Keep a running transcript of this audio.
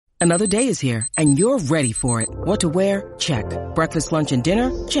Another day is here, and you're ready for it. What to wear? Check. Breakfast, lunch, and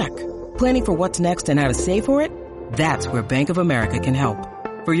dinner? Check. Planning for what's next and how to save for it? That's where Bank of America can help.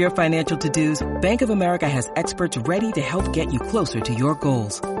 For your financial to-dos, Bank of America has experts ready to help get you closer to your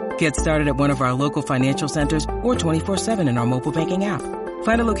goals. Get started at one of our local financial centers or 24/7 in our mobile banking app.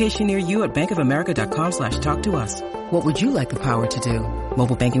 Find a location near you at bankofamerica.com/talktous. What would you like the power to do?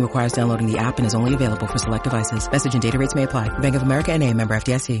 Mobile banking requires downloading the app and is only available for select devices. Message and data rates may apply. Bank of America N.A., member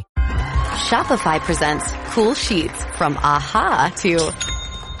FDIC. Shopify presents cool sheets from AHA to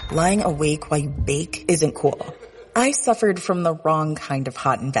lying awake while you bake isn't cool. I suffered from the wrong kind of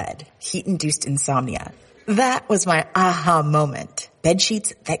hot in bed, heat-induced insomnia. That was my aha moment. Bed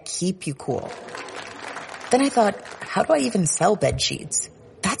sheets that keep you cool. Then I thought, how do I even sell bed sheets?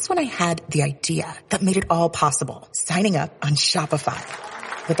 That's when I had the idea that made it all possible, signing up on Shopify.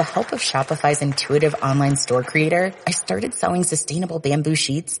 With the help of Shopify's intuitive online store creator, I started selling sustainable bamboo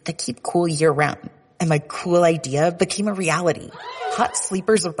sheets that keep cool year-round. And my cool idea became a reality. Hot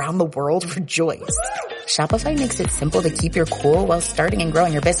sleepers around the world rejoice. Shopify makes it simple to keep your cool while starting and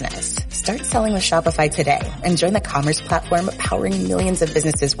growing your business. Start selling with Shopify today and join the commerce platform powering millions of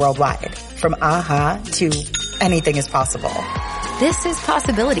businesses worldwide. From aha to anything is possible. This is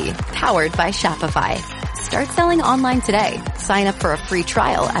Possibility, powered by Shopify. Start selling online today. Sign up for a free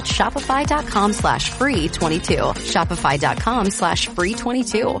trial at shopify.com/free22.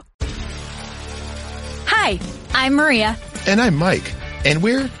 Shopify.com/free22. Hi, I'm Maria. And I'm Mike. And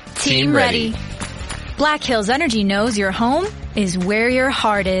we're Team Ready. Black Hills Energy knows your home is where your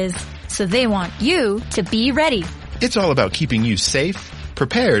heart is, so they want you to be ready. It's all about keeping you safe,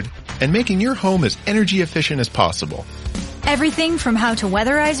 prepared, and making your home as energy efficient as possible. Everything from how to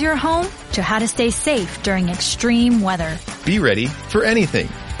weatherize your home to how to stay safe during extreme weather. Be ready for anything.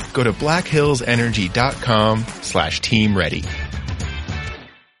 Go to blackhillsenergy.com/team ready.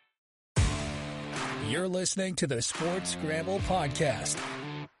 You're listening to the Sports Scramble podcast,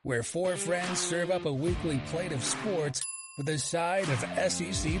 where four friends serve up a weekly plate of sports with a side of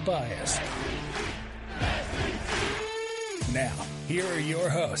SEC bias. Now, here are your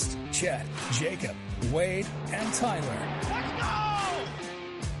hosts, Chet, Jacob, Wade, and Tyler. Let's go!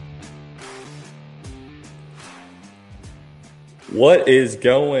 What is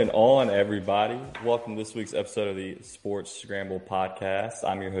going on, everybody? Welcome to this week's episode of the Sports Scramble podcast.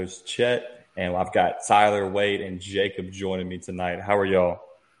 I'm your host, Chet, and I've got Tyler, Wade, and Jacob joining me tonight. How are y'all?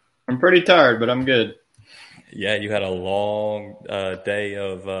 I'm pretty tired, but I'm good. Yeah, you had a long day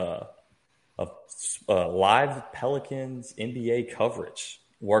of live Pelicans NBA coverage,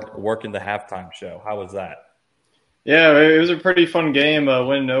 working the halftime show. How was that? Yeah, it was a pretty fun game.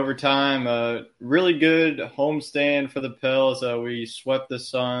 Went in overtime. Really good homestand for the Pels. We swept the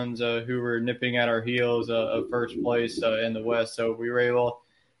Suns, who were nipping at our heels of first place in the West. So we were able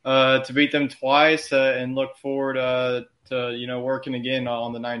to beat them twice and look forward to working again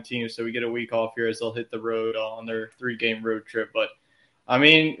on the 19th. So we get a week off here as they'll hit the road on their 3-game road trip. But I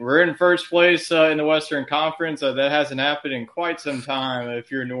mean, we're in first place in the Western Conference. That hasn't happened in quite some time if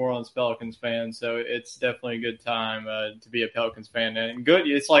you're a New Orleans Pelicans fan. So it's definitely a good time to be a Pelicans fan. And good,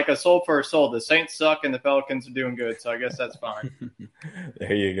 it's like a soul for a soul. The Saints suck and the Pelicans are doing good. So I guess that's fine.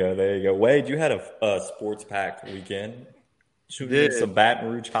 There you go. Wade, you had a sports-packed weekend. Shooting some Baton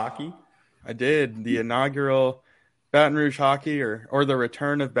Rouge hockey? I did. The inaugural Baton Rouge hockey or the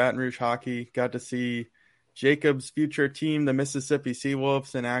return of Baton Rouge hockey. Got to see Jacob's future team, the Mississippi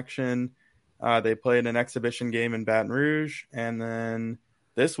Seawolves, in action. They played an exhibition game in Baton Rouge, and then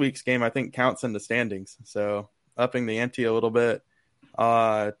this week's game I think counts in the standings. So upping the ante a little bit.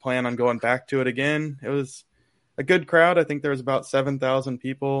 Plan on going back to it again. It was a good crowd. I think there was about 7,000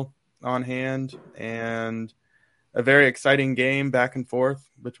 people on hand, and a very exciting game back and forth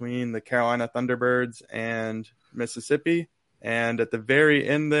between the Carolina Thunderbirds and Mississippi. And at the very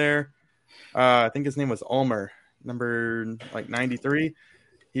end there, I think his name was Ulmer, number 93.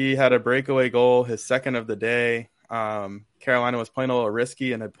 He had a breakaway goal, his second of the day. Carolina was playing a little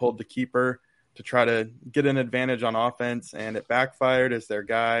risky and had pulled the keeper to try to get an advantage on offense, and it backfired as their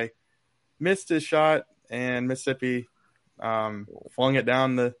guy missed his shot, and Mississippi flung it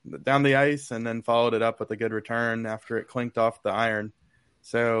down the ice and then followed it up with a good return after it clinked off the iron.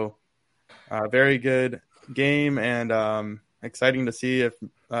 So very good game, and exciting to see if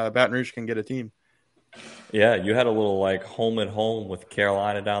Baton Rouge can get a team. Yeah, you had a little home and home with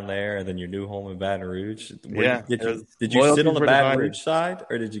Carolina down there, and then your new home in Baton Rouge. Did you sit on the Baton Rouge side,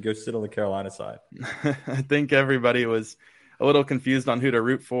 or did you go sit on the Carolina side? I think everybody was a little confused on who to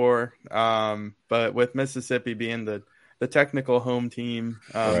root for, but with Mississippi being the technical home team,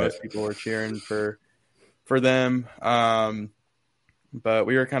 right. Most people were cheering for them. but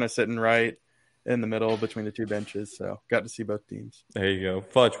we were kind of sitting right in the middle between the two benches, so got to see both teams. There you go.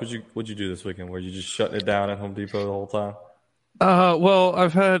 Fudge, what'd you do this weekend? Were you just shutting it down at Home Depot the whole time? Well,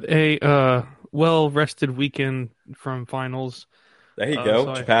 I've had a well-rested weekend from finals. There you go. So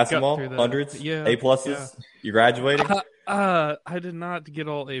Did you I pass them got all? through that. Hundreds? Yeah. A pluses? Yeah. You graduating? I did not get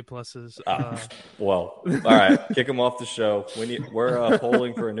all A pluses. Well, all right. Kick them off the show. We're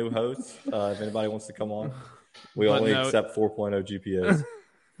polling for a new host. If anybody wants to come on, we only accept 4.0 GPAs.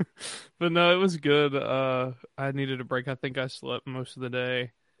 But no, it was good. I needed a break. I think I slept most of the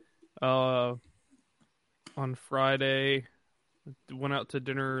day. On Friday, went out to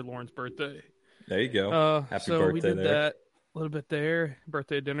dinner. Lauren's birthday. There you go. Happy so birthday! We did there. that a little bit there.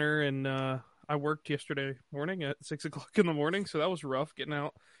 Birthday dinner, and I worked yesterday morning at 6 o'clock in the morning. So that was rough getting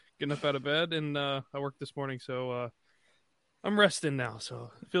up out of bed, and I worked this morning. So I'm resting now.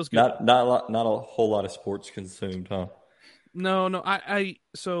 So it feels good. Not a whole lot of sports consumed, huh? No.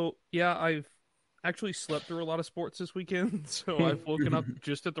 I've actually slept through a lot of sports this weekend, so I've woken up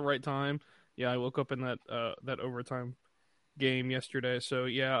just at the right time. Yeah, I woke up in that overtime game yesterday. So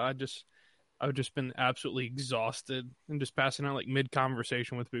yeah, I've just been absolutely exhausted and just passing out like mid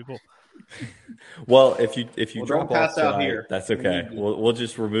conversation with people. Well, if you drop off tonight, out here, that's okay. We'll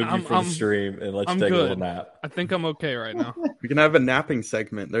just remove you from the stream and let you take a little nap. I think I'm okay right now. We can have a napping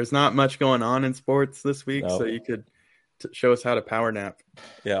segment. There's not much going on in sports this week, so you could show us how to power nap.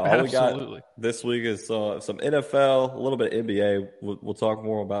 Yeah, all we got this week is some NFL, a little bit of NBA. We'll talk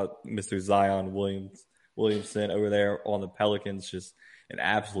more about Mr. Zion Williamson over there on the Pelicans, just an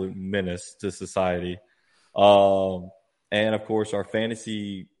absolute menace to society. And, of course, our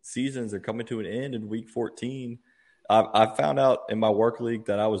fantasy seasons are coming to an end in Week 14. I found out in my work league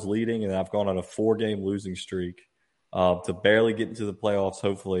that I was leading, and I've gone on a 4-game losing streak to barely get into the playoffs,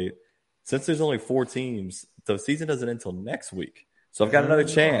 hopefully. Since there's only 4 teams, the season doesn't end until next week. So I've got another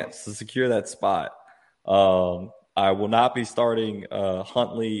chance to secure that spot. I will not be starting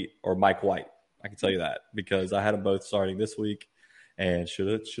Huntley or Mike White. I can tell you that because I had them both starting this week and should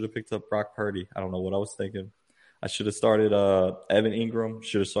have picked up Brock Purdy. I don't know what I was thinking. I should have started Evan Ingram.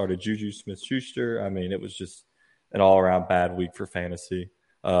 Should have started Juju Smith-Schuster. I mean, it was just an all-around bad week for fantasy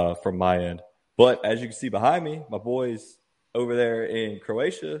from my end. But as you can see behind me, my boys over there in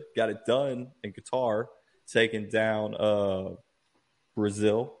Croatia got it done in Qatar, taking down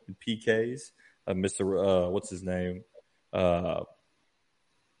Brazil in PKs. Mr. What's his name?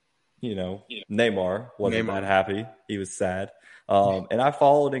 Neymar wasn't that happy. He was sad. And I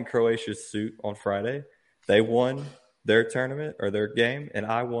followed in Croatia's suit on Friday. They won their tournament or their game, and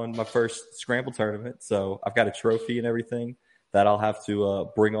I won my first scramble tournament. So I've got a trophy and everything that I'll have to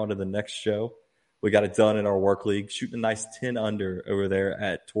bring on to the next show. We got it done in our work league, shooting a nice 10 under over there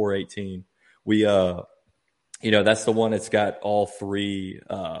at Tour 18. We, that's the one that's got all 3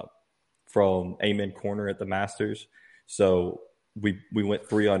 from Amen Corner at the Masters. So we went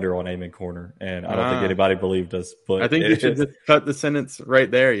 3 under on Amen Corner, and I don't think anybody believed us. But I think you should just cut the sentence right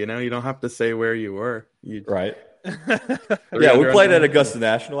there. You don't have to say where you were. Right. Yeah, we played at Augusta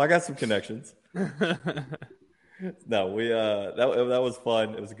National. I got some connections. No, we that was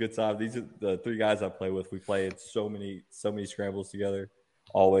fun. It was a good time. These are the 3 guys I play with. We played so many scrambles together.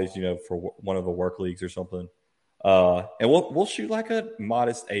 Always, for one of the work leagues or something. And we'll shoot like a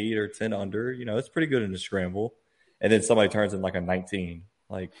modest 8 or 10 under. It's pretty good in the scramble. And then somebody turns in like a 19.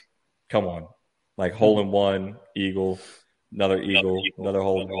 Like, come on. Like hole in one, eagle, another eagle, another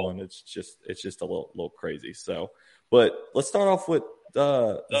hole in one. It's just a little crazy. So, but let's start off with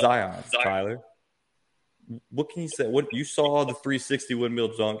Zion, Tyler. What can you say? What you saw the 360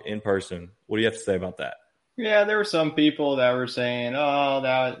 windmill dunk in person? What do you have to say about that? Yeah, there were some people that were saying, "Oh,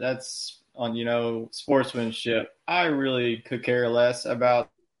 that's on sportsmanship." I really could care less about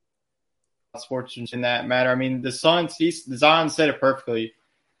sportsmanship in that matter. I mean, Zion said it perfectly.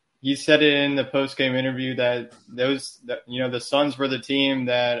 He said it in the post-game interview that the Suns were the team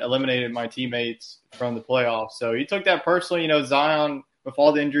that eliminated my teammates from the playoffs. So he took that personally. Zion, with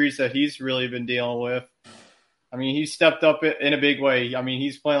all the injuries that he's really been dealing with, I mean, he stepped up in a big way. I mean,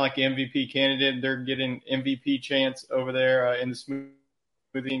 he's playing like an MVP candidate. They're getting MVP chance over there in the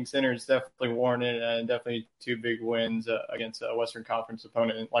Smoothing Center. It's definitely warranted, and definitely 2 big wins against a Western Conference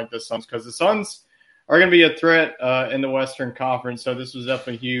opponent like the Suns, because the Suns are going to be a threat in the Western Conference. So this was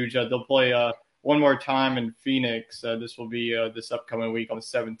definitely huge. They'll play one more time in Phoenix. This will be this upcoming week on the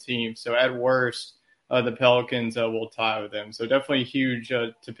 17th. So at worst, the Pelicans will tie with them. So definitely huge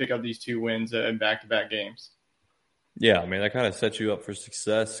to pick up these 2 wins in back-to-back games. Yeah, I mean, that kind of sets you up for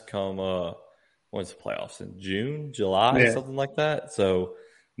success come when's the playoffs? In June, July, something like that. So,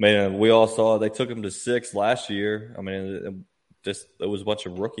 man, we all saw they took them to 6 last year. I mean, it was a bunch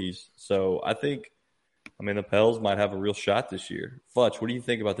of rookies. So I think, the Pels might have a real shot this year. Futch, what do you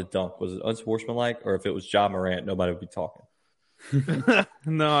think about the dunk? Was it unsportsmanlike, or if it was Ja Morant, nobody would be talking?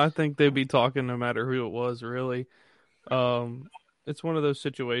 No, I think they'd be talking no matter who it was, really. It's one of those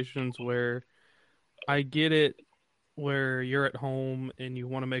situations where I get it, where you're at home and you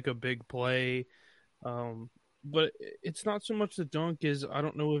want to make a big play. But it's not so much the dunk as I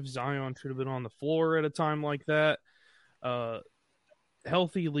don't know if Zion should have been on the floor at a time like that.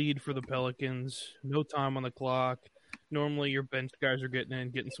 Healthy lead for the Pelicans, no time on the clock. Normally your bench guys are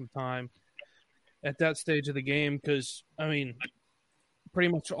getting some time at that stage of the game because, pretty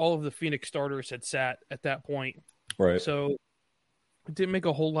much all of the Phoenix starters had sat at that point. Right. So it didn't make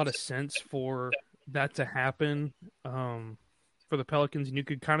a whole lot of sense for that to happen for the Pelicans, and you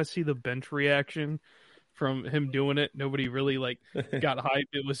could kind of see the bench reaction from him doing it. Nobody really got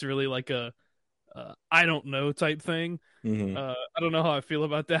hyped. It was really like a I don't know type thing. Mm-hmm. I don't know how I feel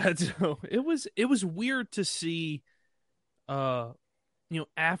about that. So it was weird to see, after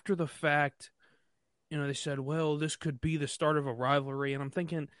the fact, they said, well, this could be the start of a rivalry. And I'm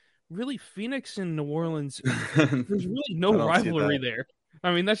thinking, really, Phoenix and New Orleans, there's really no rivalry there.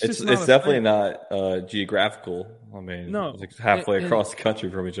 That's just it's definitely not geographical. No, it's like halfway across the country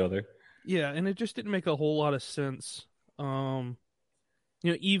from each other. Yeah, and it just didn't make a whole lot of sense.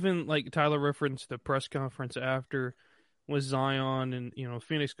 Even like Tyler referenced the press conference after with Zion, and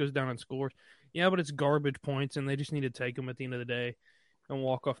Phoenix goes down and scores. Yeah, but it's garbage points, and they just need to take them at the end of the day and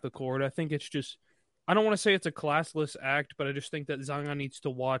walk off the court. I think it's just, I don't want to say it's a classless act, but I just think that Zion needs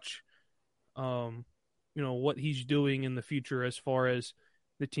to watch, what he's doing in the future as far as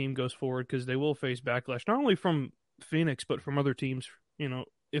the team goes forward, because they will face backlash not only from Phoenix but from other teams.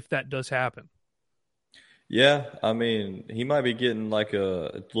 If that does happen. Yeah, he might be getting like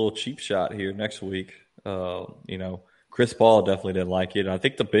a little cheap shot here next week. Chris Paul definitely didn't like it. And I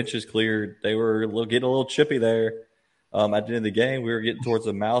think the bench is cleared. They were getting a little chippy there. At the end of the game, we were getting towards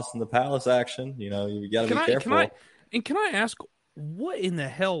the mouse and the palace action. You got to be careful. Can I ask, what in the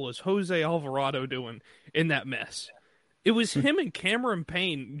hell was Jose Alvarado doing in that mess? It was him and Cameron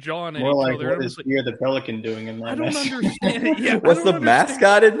Payne jawing at each other. What is Pierre the Pelican doing in that I don't mess? understand. Yeah, was the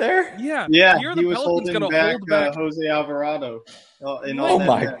mascot in there? Yeah. He was holding back Jose Alvarado. Oh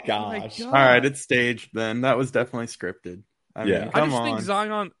my gosh. All right, it's staged then. That was definitely scripted. I think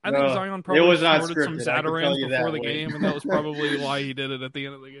Zion probably snorted some Zatarans before the game, and that was probably why he did it at the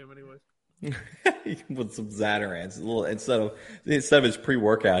end of the game anyway. With some Zatarans. Instead of his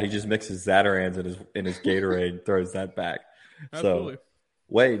pre-workout, he just mixes Zatarans in his Gatorade and throws that back. Absolutely. So,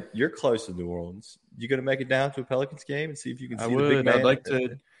 Wade, you're close to New Orleans. You going to make it down to a Pelicans game and see if you can see the big man? I'd like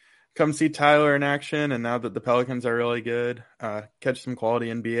to come see Tyler in action, and now that the Pelicans are really good, catch some quality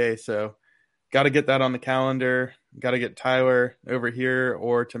NBA. So got to get that on the calendar. Got to get Tyler over here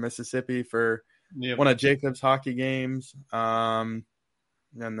or to Mississippi for one of Jacob's hockey games.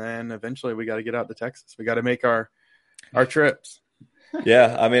 And then eventually we got to get out to Texas. We got to make our trips.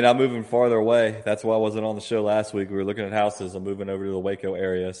 Yeah, I'm moving farther away. That's why I wasn't on the show last week. We were looking at houses. I'm moving over to the Waco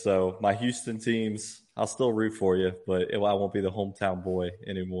area. So my Houston teams, I'll still root for you, but I won't be the hometown boy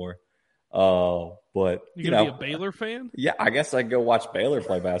anymore. But you're gonna be a Baylor fan? Yeah, I guess I can go watch Baylor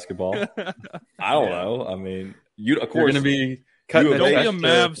play basketball. I don't know. Of course, you're gonna be cutting. Don't be a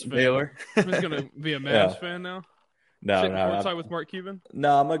Mavs fan. Baylor. I'm just gonna be a Mavs fan now. No. Courtside with Mark Cuban.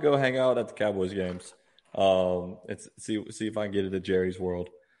 No, I'm gonna go hang out at the Cowboys games. See if I can get into Jerry's world.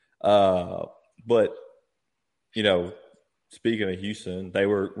 But speaking of Houston, they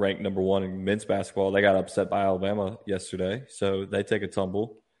were ranked number 1 in men's basketball. They got upset by Alabama yesterday, so they take a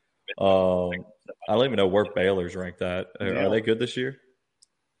tumble. I don't even know where Baylor's ranked at. Are they good this year?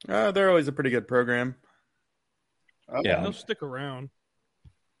 They're always a pretty good program. Yeah, they'll stick around.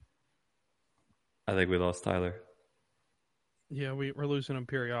 I think we lost Tyler. Yeah, we're losing him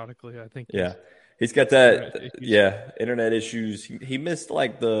periodically, I think. Yeah. He's got that, internet issues. He missed one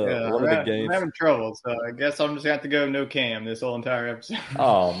of the games. I'm having trouble, so I guess I'm just going to have to go no cam this whole entire episode.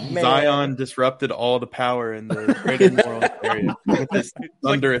 Oh, man. Zion disrupted all the power in the greater New Orleans area with this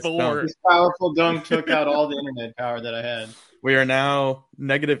thunderous dunk. This powerful dunk took out all the internet power that I had. We are now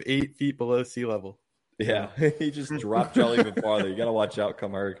 -8 feet below sea level. Yeah, he just dropped y'all even farther. You got to watch out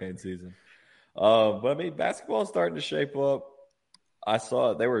come hurricane season. But basketball is starting to shape up. I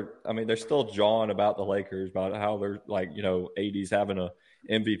saw they're still jawing about the Lakers, about how they're AD's having a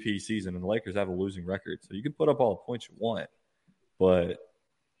MVP season and the Lakers have a losing record. So you can put up all the points you want, but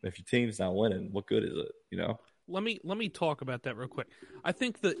if your team's not winning, what good is it? Let me talk about that real quick. I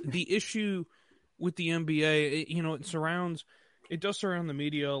think the issue with the NBA, it does surround the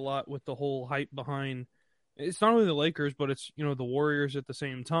media a lot with the whole hype behind it's not only the Lakers, but it's, the Warriors at the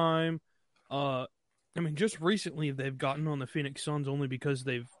same time. Just recently they've gotten on the Phoenix Suns only because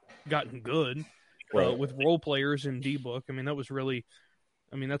they've gotten good with role players in D-Book. That was really,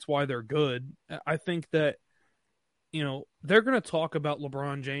 that's why they're good. I think that, they're going to talk about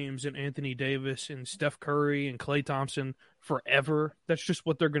LeBron James and Anthony Davis and Steph Curry and Klay Thompson forever. That's just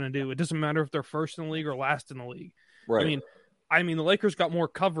what they're going to do. It doesn't matter if they're first in the league or last in the league. Right. The Lakers got more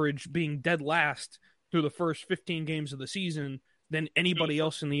coverage being dead last through the first 15 games of the season than anybody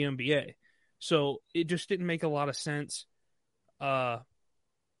else in the NBA. So it just didn't make a lot of sense from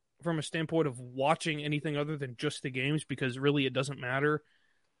a standpoint of watching anything other than just the games, because really it doesn't matter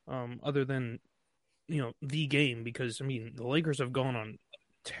other than, the game, because, the Lakers have gone on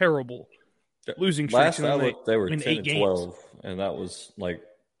terrible losing streaks. Last I looked, they were 10 8 and games. 12, and that was like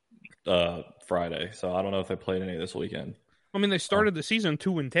Friday. So I don't know if they played any this weekend. They started the season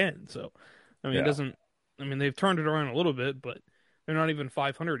 2-10, so it doesn't. They've turned it around a little bit, but they're not even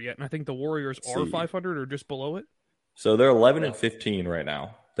 500 yet. And I think the Warriors are 500 or just below it. So they're 11 and 15 right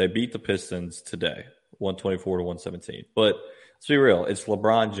now. They beat the Pistons today, 124-117. But let's be real, it's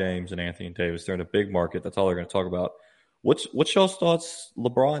LeBron James and Anthony Davis. They're in a big market. That's all they're going to talk about. What's y'all's thoughts?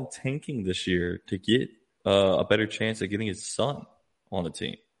 LeBron tanking this year to get a better chance at getting his son on the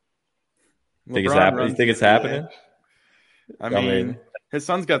team. Think it's happening? I mean, his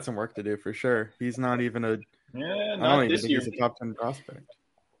son's got some work to do for sure. He's not even a. Yeah, I don't even this think year. he's a top 10 prospect.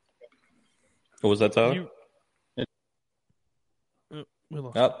 What was that, Tyler?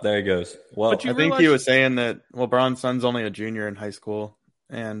 There he goes. Well, I think he was saying that LeBron's son's only a junior in high school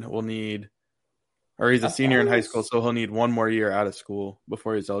and he's a senior in high school, so he'll need one more year out of school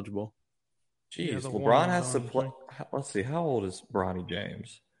before he's eligible. Jeez, LeBron has to play. Let's see, how old is Bronny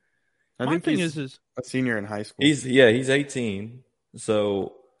James? I think he's a senior in high school. He's 18.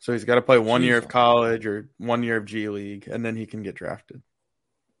 So he's got to play 1 year of college or 1 year of G League, and then he can get drafted.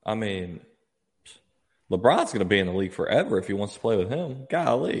 LeBron's going to be in the league forever if he wants to play with him.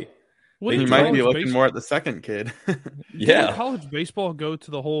 Golly. He might be looking more at the second kid. Yeah. Did college baseball go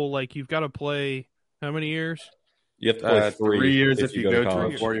to the whole, you've got to play how many years? You have to play 3 years if you go to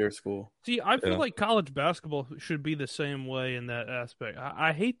a 4-year school. See, I feel like college basketball should be the same way in that aspect.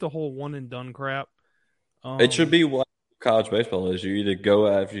 I hate the whole one-and-done crap. It should be what college baseball is. You either go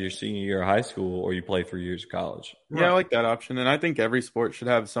after your senior year of high school or you play 3 years of college. Yeah, I like that option. And I think every sport should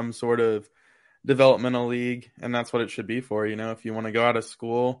have some sort of developmental league, and that's what it should be for. If you want to go out of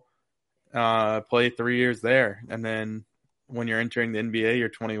school, play 3 years there, and then when you're entering the NBA, you're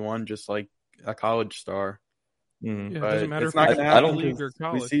 21, just like a college star. Mm-hmm. But it doesn't matter it's not going to happen.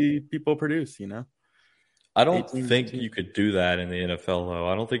 I we see people produce. I don't think you could do that in the NFL, though.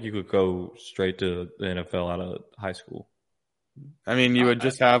 I don't think you could go straight to the NFL out of high school. You would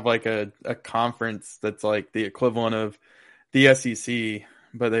just have a conference that's like the equivalent of the SEC,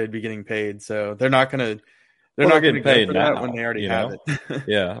 but they'd be getting paid. So they're not going to. They're not getting paid for now, that when they already have it.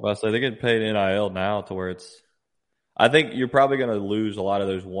 Yeah, so they're getting paid NIL now to where it's. I think you're probably going to lose a lot of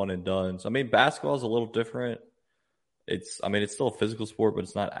those one and dones. Basketball is a little different. It's still a physical sport, but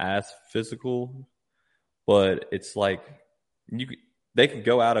it's not as physical. But it's they could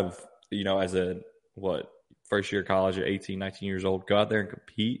go out of as a first year college at 18, 19 years old, go out there and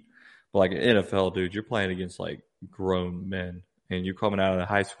compete. But in NFL, dude, you're playing against grown men, and you're coming out of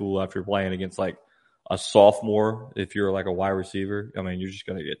high school after playing against a sophomore. If you're a wide receiver, you're just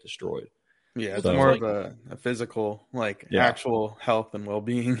going to get destroyed. Yeah, it's more of a physical, actual health and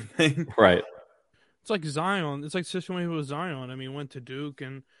well-being thing. Right. It's like Zion. It's like the situation with Zion. Went to Duke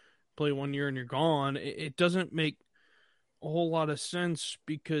and play 1 year and you're gone. It doesn't make a whole lot of sense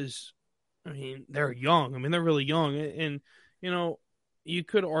because, they're young. They're really young. And, you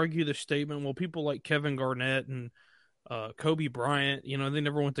could argue the statement, well, people like Kevin Garnett and Kobe Bryant, they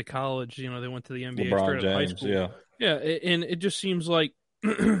never went to college. They went to the NBA LeBron straight out of high James, school. yeah. Yeah, and it just seems like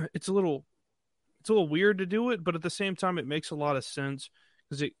it's a little weird to do it, but at the same time, it makes a lot of sense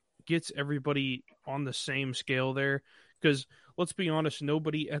because it gets everybody on the same scale there. Because let's be honest,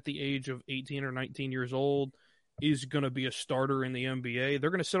 nobody at the age of 18 or 19 years old is going to be a starter in the NBA. They're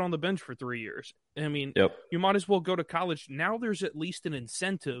going to sit on the bench for 3 years. Yep. You might as well go to college. Now there's at least an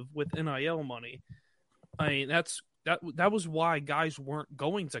incentive with NIL money. That was why guys weren't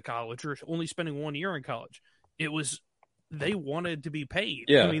going to college or only spending 1 year in college. It was they wanted to be paid.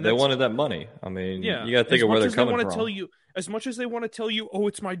 Yeah, they wanted that money. You got to think of where they're coming from. As much as they want to tell you, oh,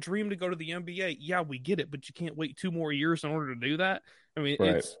 it's my dream to go to the NBA. Yeah, we get it, but you can't wait 2 more years in order to do that. Right.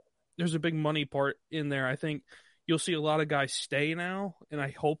 There's a big money part in there. I think you'll see a lot of guys stay now, and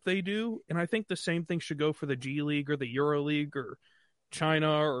I hope they do. And I think the same thing should go for the G League or the Euro League or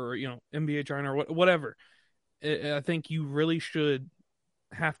China or NBA China or whatever. I think you really should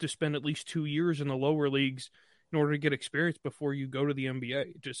have to spend at least 2 years in the lower leagues in order to get experience before you go to the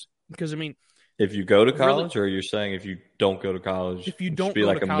NBA. Just because, I mean, if you go to college, or you're saying if you don't go to college, if you it should don't be go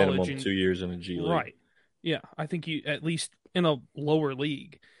like to a college minimum 2 years in a G League. right. Yeah, I think you at least in a lower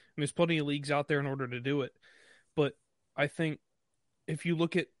league. And there's plenty of leagues out there in order to do it. But I think if you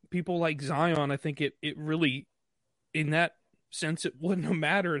look at people like Zion, I think it really, in that sense, it wouldn't have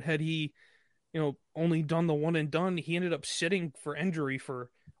mattered had he, only done the one and done. He ended up sitting for injury for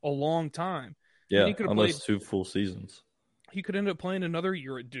a long time. Yeah, he could have almost played 2 full seasons. He could end up playing another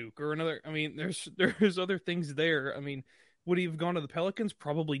year at Duke or another. I mean, there's other things there. I mean, would he have gone to the Pelicans?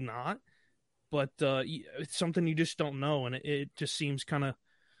 Probably not. But it's something you just don't know, and it just seems kind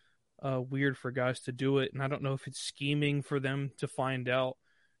of weird for guys to do it. And I don't know if it's scheming for them to find out,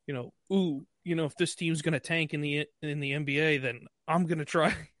 if this team's going to tank in the NBA, then I'm going to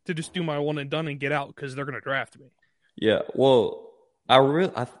try to just do my one and done and get out because they're going to draft me. Yeah, well,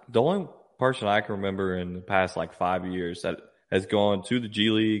 the only person I can remember in the past 5 years that has gone to the G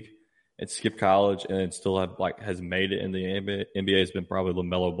League and skipped college and still has made it in the NBA has been probably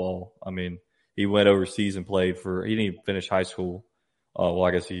LaMelo Ball. I mean, he went overseas and played he didn't even finish high school.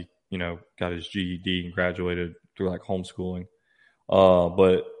 I guess he, got his GED and graduated through homeschooling.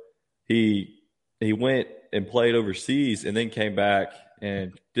 But he went and played overseas and then came back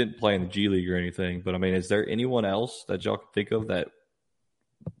and didn't play in the G League or anything. But I mean, is there anyone else that y'all can think of that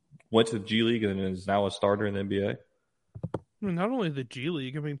went to the G League and is now a starter in the NBA? I mean, not only the G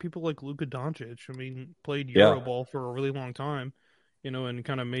League. I mean, people like Luka Doncic. I mean, played Euroball for a really long time, and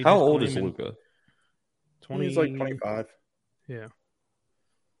kind of made. How old is Luka? 20. He's 25. Yeah.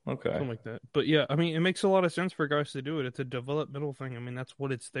 Okay. Something like that. But yeah, I mean, it makes a lot of sense for guys to do it. It's a developmental thing. I mean, that's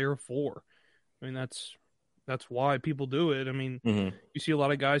what it's there for. I mean, that's why people do it. I mean, you see a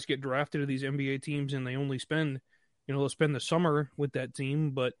lot of guys get drafted to these NBA teams and they only spend, they'll spend the summer with that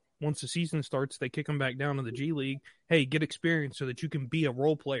team, but once the season starts, they kick them back down to the G League. Hey, get experience so that you can be a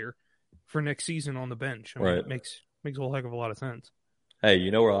role player for next season on the bench. I mean, it makes a whole heck of a lot of sense. Hey,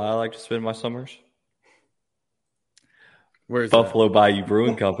 you know where I like to spend my summers? Where's Buffalo Bayou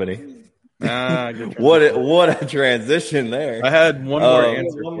Brewing Company. Good what a transition there. I had one more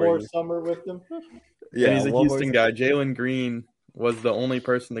answer. One more summer with them. Yeah, and he's a Houston guy. Jalen Green was the only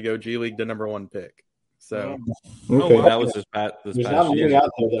person to go G League the number 1 pick. So okay. That was this past year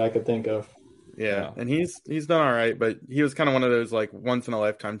out there that I could think of. Yeah, and he's done all right, but he was kind of one of those once in a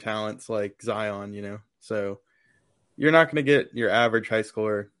lifetime talents like Zion, So you're not going to get your average high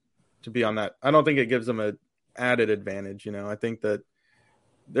schooler to be on that. I don't think it gives them a added advantage. I think that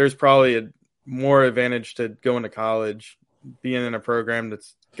there's probably a more advantage to going to college, being in a program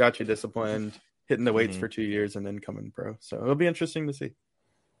that's got you disciplined, hitting the weights for 2 years, and then coming pro. So it'll be interesting to see.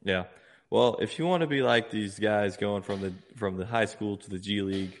 Yeah. Well, if you want to be like these guys going from the high school to the G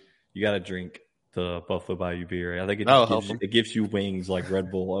League, you got to drink the Buffalo Bayou beer. I think it gives you wings like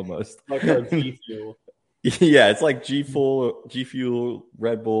Red Bull almost. Like our G Fuel. Yeah, it's like G Fuel,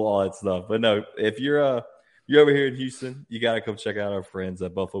 Red Bull, all that stuff. But no, if you're over here in Houston, you got to come check out our friends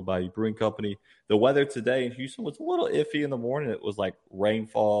at Buffalo Bayou Brewing Company. The weather today in Houston was a little iffy in the morning. It was like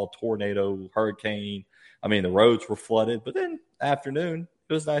rainfall, tornado, hurricane. I mean, the roads were flooded, but then afternoon,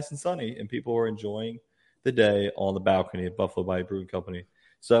 it was nice and sunny, and people were enjoying the day on the balcony at Buffalo Bayou Brewing Company.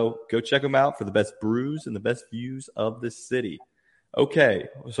 So go check them out for the best brews and the best views of the city. Okay,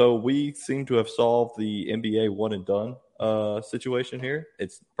 so we seem to have solved the NBA one and done situation here.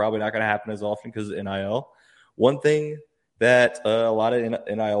 It's probably not going to happen as often because of NIL. One thing that a lot of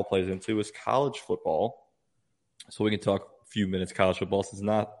NIL plays into is college football. So we can talk a few minutes college football since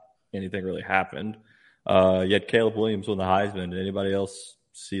not anything really happened. You had Caleb Williams win the Heisman. Did anybody else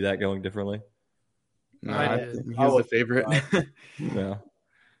see that going differently? No, he was the favorite. Yeah.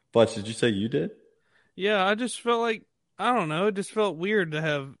 But did you say you did? Yeah, I just felt like, I don't know, it just felt weird to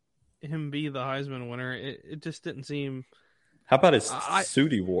have him be the Heisman winner. It just didn't seem. How about his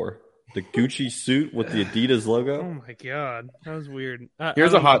suit he wore? The Gucci suit with the Adidas logo? Oh my God. That was weird.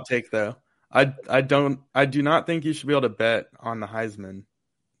 Here's a hot take though. I do not think you should be able to bet on the Heisman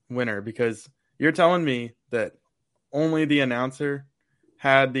winner because you're telling me that only the announcer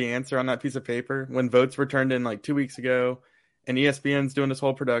had the answer on that piece of paper when votes were turned in 2 weeks ago. And ESPN's doing this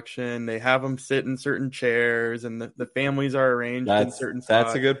whole production. They have them sit in certain chairs, and the families are arranged in certain spots.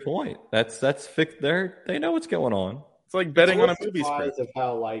 That's a good point. That's fixed there. They know what's going on. It's like betting on a movie script. Of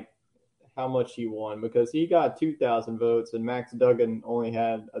how much he won because he got 2,000 votes and Max Duggan only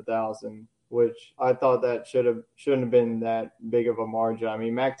had 1,000, which I thought that shouldn't have been that big of a margin. I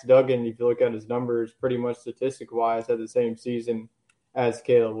mean, Max Duggan, if you look at his numbers, pretty much statistic wise, had the same season as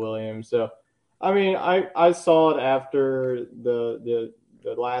Caleb Williams. So I mean, I saw it after the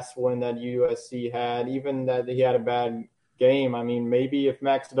last win that USC had, even that he had a bad game. I mean, maybe if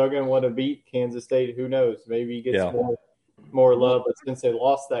Max Duggan would have beat Kansas State, who knows? Maybe he gets more love. But since they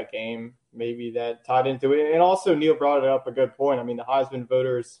lost that game, maybe that tied into it. And also, Neil brought it up a good point. I mean, the Heisman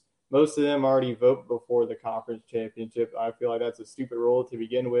voters, most of them already vote before the conference championship. I feel like that's a stupid rule to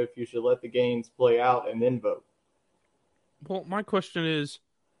begin with. You should let the games play out and then vote. Well, my question is,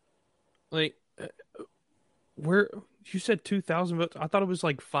 like, where you said 2,000 votes? I thought it was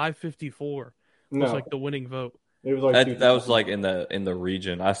like 554 was like the winning vote. It was like that was like in the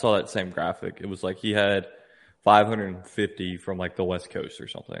region. I saw that same graphic. It was like he had 550 from like the West Coast or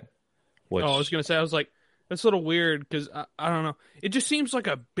something. Which... Oh, I was gonna say, I was like, that's a little weird because I don't know. It just seems like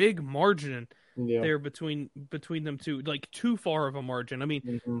a big margin there between them two, like too far of a margin. I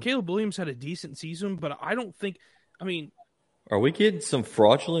mean, Caleb Williams had a decent season, but I don't think. I mean, are we getting some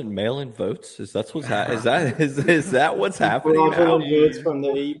fraudulent mail-in votes? Is that what's is that what's happening? Fraudulent votes from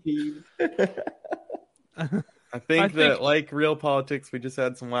the AP. I think that, like real politics, we just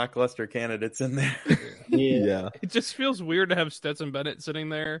had some lackluster candidates in there. Yeah. It just feels weird to have Stetson Bennett sitting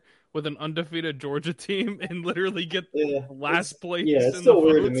there with an undefeated Georgia team and literally get last place. Yeah, it's still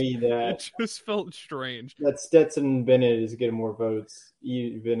weird to me that it just felt strange. That Stetson Bennett is getting more votes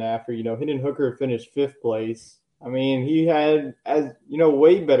even after, Hendon Hooker finished 5th place. I mean, he had,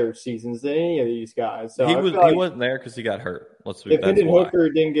 way better seasons than any of these guys. So he wasn't there because he got hurt. If Hendon Hooker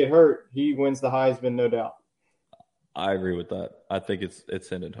didn't get hurt, he wins the Heisman, no doubt. I agree with that. I think it's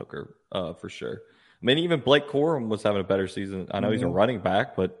Hendon Hooker for sure. I mean, even Blake Corum was having a better season. I know he's a running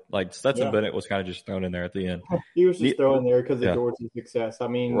back, but like Stetson Bennett was kind of just thrown in there at the end. He was just thrown there because of Georgia's success. I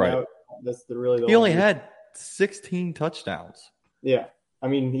mean, that's he only had 16 touchdowns. Yeah. I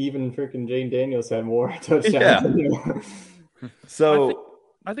mean, even freaking Jane Daniels had more touchdowns. Yeah. So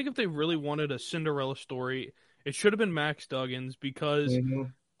I think if they really wanted a Cinderella story, it should have been Max Duggins because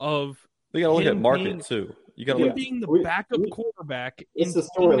of we got to look at market too. You got to look being the backup quarterback. It's the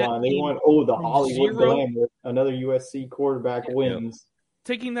storyline. They want the Hollywood glamour. Another USC quarterback wins.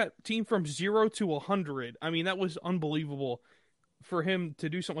 Taking that team from 0 to 100. I mean, that was unbelievable for him to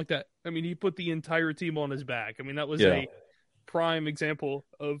do something like that. I mean, he put the entire team on his back. I mean, that was a prime example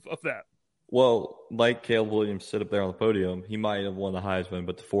of that. Well, like Caleb Williams sit up there on the podium, he might have won the Heisman,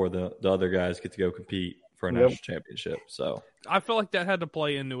 but the other guys get to go compete for a national championship. So I felt like that had to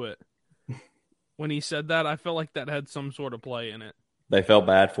play into it. When he said that, I felt like that had some sort of play in it. They felt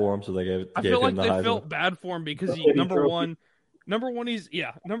bad for him, so they gave him the Heisman. They felt bad for him because he number one he's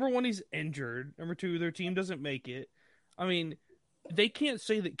injured. Number two, their team doesn't make it. I mean, they can't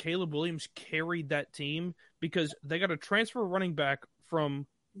say that Caleb Williams carried that team because they got a transfer running back from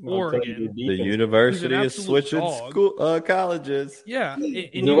Oregon. The university is switching colleges. Yeah,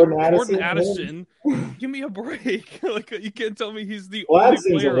 and Jordan Addison. Give me a break. Like, you can't tell me he's the only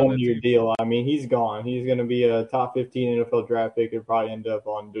player a one-year deal. I mean, he's gone. He's going to be a top 15 NFL draft pick and probably end up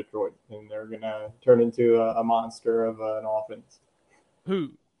on Detroit, and they're going to turn into a monster of an offense.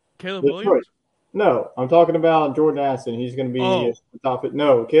 Who? Caleb Williams? No, I'm talking about Jordan Addison. He's going to be the top.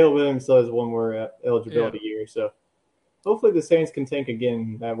 No, Caleb Williams still has one more eligibility year, so. Hopefully the Saints can tank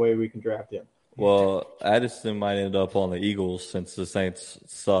again. That way we can draft him. Well, Addison might end up on the Eagles since the Saints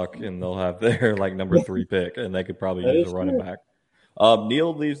suck, and they'll have their number 3 pick, and they could probably use a running back.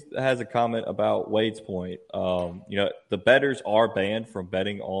 Neil has a comment about Wade's point. The bettors are banned from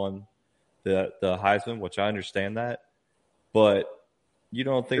betting on the Heisman, which I understand that, but you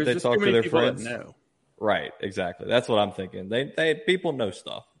don't think they talk to their friends? No. Right, exactly. That's what I'm thinking. They people know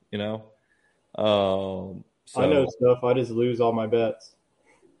stuff, So, I know stuff. I just lose all my bets.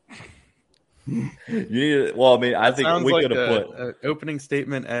 I think we could have put an opening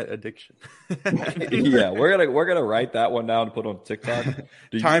statement at addiction. Yeah, we're gonna write that one down and put on TikTok.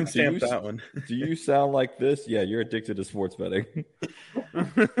 Timestamp that one. Do you sound like this? Yeah, you're addicted to sports betting.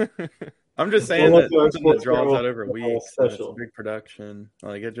 I'm just saying that something that draws out over weeks. It's a big production.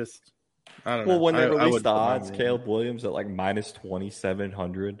 Like it just. I don't know. Well, when they released the odds, Caleb Williams at minus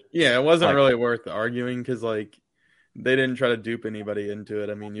 2,700. Yeah, it wasn't really worth arguing because they didn't try to dupe anybody into it.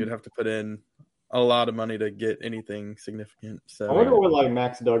 I mean, you'd have to put in a lot of money to get anything significant. So I wonder what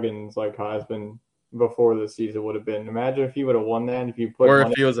Max Duggan's Heisman before the season would have been. Imagine if he would have won that. If you put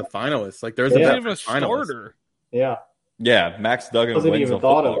if he was a finalist, there's a starter. Yeah. Yeah, Max Duggan wasn't wins even a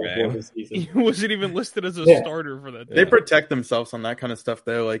thought of game. This season. He wasn't even listed as a starter for that. They protect themselves on that kind of stuff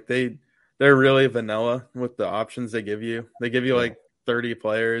though. They're really vanilla with the options they give you. They give you 30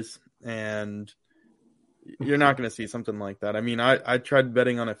 players, and you're not going to see something like that. I mean, I tried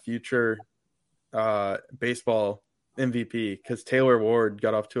betting on a future baseball MVP because Taylor Ward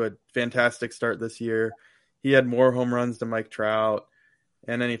got off to a fantastic start this year. He had more home runs than Mike Trout,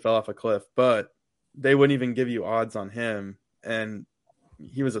 and then he fell off a cliff. But they wouldn't even give you odds on him, and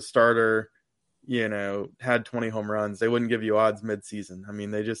he was a starter, had 20 home runs. They wouldn't give you odds midseason. I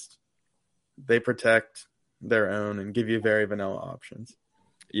mean, they protect their own and give you very vanilla options.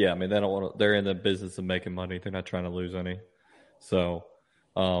 Yeah, I mean, they're in the business of making money. They're not trying to lose any. So,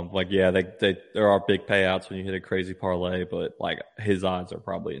 there are big payouts when you hit a crazy parlay, but his odds are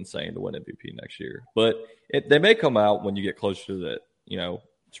probably insane to win MVP next year. But they may come out when you get closer to that,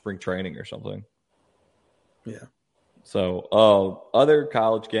 spring training or something. Yeah. So, other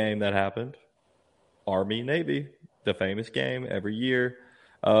college game that happened, Army-Navy, the famous game every year.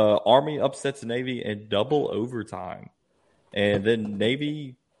 Army upsets Navy in double overtime. And then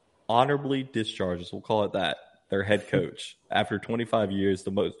Navy honorably discharges, we'll call it that, their head coach. After 25 years,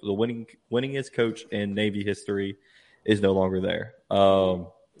 the winningest coach in Navy history is no longer there.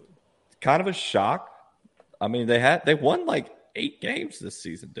 Kind of a shock. I mean, they won 8 games this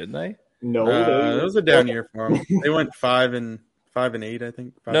season, didn't they? No, it was a down year for them. They went 5-8, I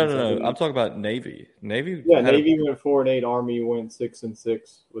think. No. I'm talking about Navy. Navy went 4-8. Army went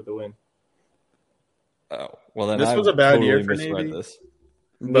 6-6 with the win. Oh, well, then this was a bad year for Navy. This.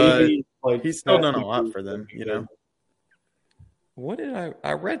 But he's still done a lot for them, What did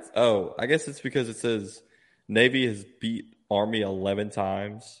I read? Oh, I guess it's because it says Navy has beat Army 11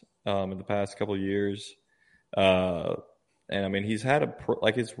 times in the past couple of years. And I mean, he's had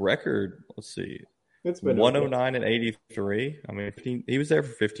his record, let's see, it's been 109 and 83. I mean, he was there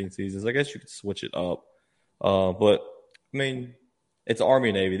for 15 seasons. I guess you could switch it up. But I mean, it's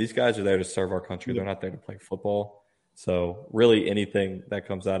Army Navy. These guys are there to serve our country. They're not there to play football. So really anything that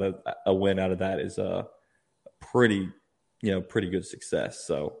comes out of a win out of that is a pretty good success.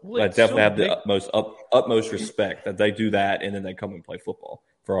 So I definitely have the utmost respect that they do that and then they come and play football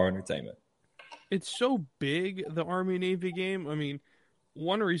for our entertainment. It's so big, the Army-Navy game. I mean,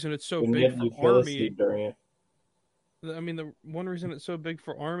 one reason it's so big for Army. The one reason it's so big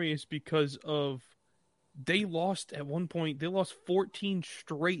for Army is because of they lost at one point. They lost 14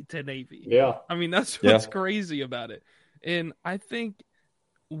 straight to Navy. Yeah, I mean that's what's crazy about it. And I think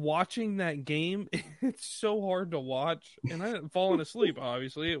watching that game, it's so hard to watch. And I didn't falling asleep.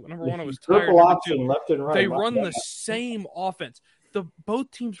 Obviously, number one, I was tired. Triple option, left and right. They run the same offense.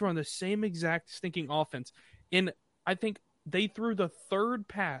 Both teams run the same exact stinking offense. And I think they threw the third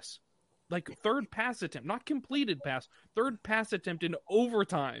pass attempt, not completed pass, third pass attempt in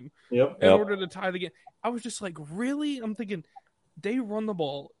overtime in order to tie the game. I was just like, really? I'm thinking they run the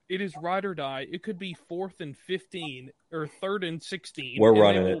ball. It is ride or die. It could be 4th and 15 or 3rd and 16. We're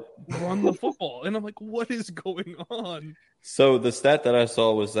running it. Run the football. And I'm like, what is going on? So the stat that I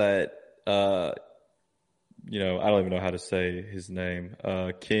saw was that, I don't even know how to say his name.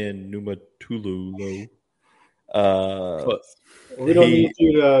 Ken Numatulu. We don't need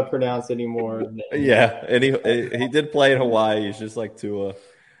you to pronounce anymore. Yeah, and he did play in Hawaii. He's just like Tua.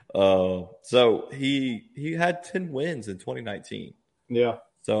 So he had 10 wins in 2019. Yeah.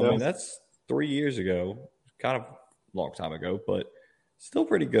 So, I mean, that's 3 years ago. Kind of a long time ago, but still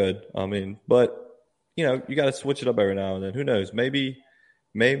pretty good. I mean, but, you got to switch it up every now and then. Who knows? Maybe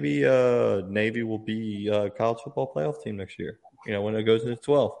Navy will be a college football playoff team next year, when it goes into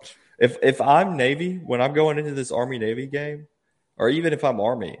 12. If I'm Navy, when I'm going into this Army-Navy game, or even if I'm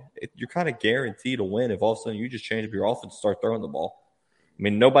Army, you're kind of guaranteed to win if all of a sudden you just change up your offense and start throwing the ball. I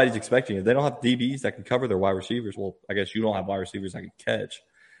mean, nobody's expecting it. They don't have DBs that can cover their wide receivers. Well, I guess you don't have wide receivers that can catch.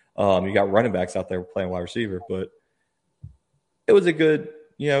 You got running backs out there playing wide receiver. But it was a good,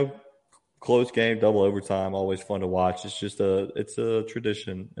 close game, double overtime, always fun to watch. It's just it's a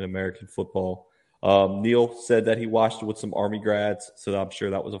tradition in American football. Neil said that he watched it with some Army grads, so I'm sure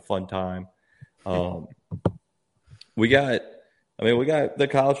that was a fun time. We got the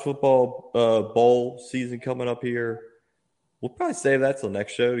college football bowl season coming up here. We'll probably save that till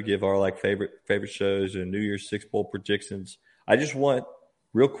next show to give our favorite shows and New Year's Six bowl predictions. I just want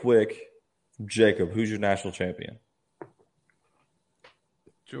real quick, Jacob, who's your national champion?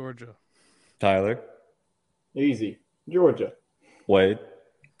 Georgia. Tyler. Easy. Georgia. Wade.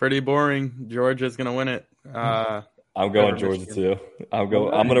 Pretty boring. Georgia's gonna win it. I'm going Georgia too. I'm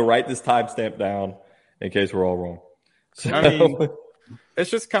gonna write this timestamp down in case we're all wrong. So, I mean, it's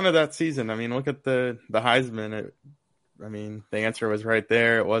just kind of that season. I mean, look at the Heisman. The answer was right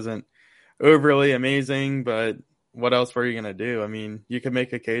there. It wasn't overly amazing, but what else were you going to do? I mean, you could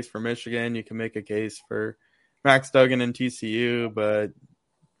make a case for Michigan. You can make a case for Max Duggan and TCU, but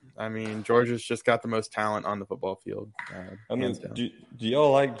I mean, Georgia's just got the most talent on the football field. I mean, do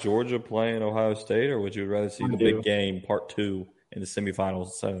y'all like Georgia playing Ohio State, or would you rather see the big game, part 2, in the semifinals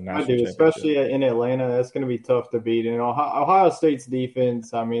instead of the national championship? Especially in Atlanta. That's going to be tough to beat. And Ohio State's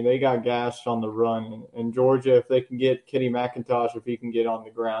defense, I mean, they got gashed on the run. And Georgia, if they can get Kenny McIntosh, if he can get on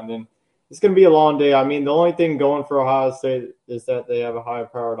the ground, then it's going to be a long day. I mean, the only thing going for Ohio State is that they have a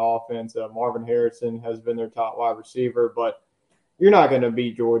high-powered offense. Marvin Harrison has been their top wide receiver, but you're not going to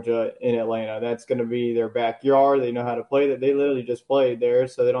beat Georgia in Atlanta. That's going to be their backyard. They know how to play that. They literally just played there,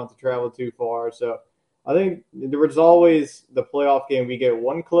 so they don't have to travel too far. So I think there was always the playoff game. We get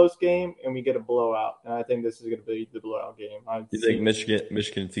one close game and we get a blowout. And I think this is going to be the blowout game. You think Michigan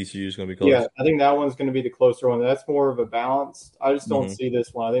and TCU is going to be close? Yeah, I think that one's going to be the closer one. That's more of a balance. I just don't see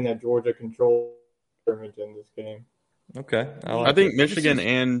this one. I think that Georgia controls in this game. Okay. I think Michigan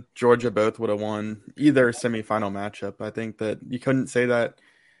and Georgia both would have won either semifinal matchup. I think that you couldn't say that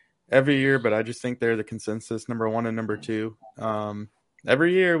every year, but I just think they're the consensus number 1 and number 2.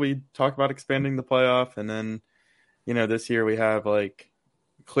 Every year we talk about expanding the playoff, and then, this year we have like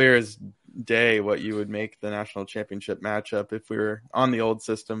clear as day what you would make the national championship matchup if we were on the old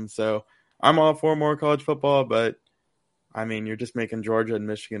system. So I'm all for more college football, but I mean, you're just making Georgia and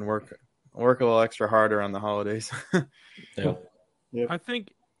Michigan work a little extra harder on the holidays. Yeah. I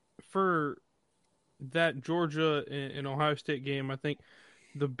think for that Georgia and Ohio State game, I think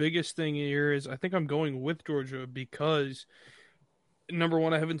the biggest thing here is I think I'm going with Georgia because, number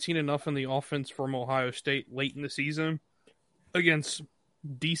one, I haven't seen enough in the offense from Ohio State late in the season against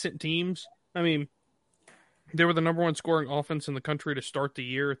decent teams. I mean, they were the number 1 scoring offense in the country to start the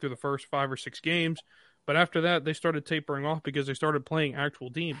year through the first 5 or 6 games. But after that, they started tapering off because they started playing actual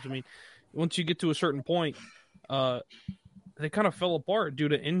teams. I mean, once you get to a certain point, they kind of fell apart due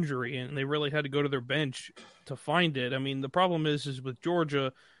to injury, and they really had to go to their bench to find it. I mean, the problem is with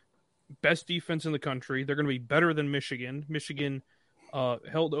Georgia, best defense in the country. They're going to be better than Michigan. Michigan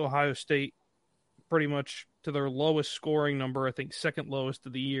held Ohio State pretty much to their lowest scoring number, I think second lowest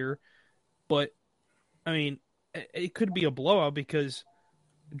of the year. But, I mean, it could be a blowout because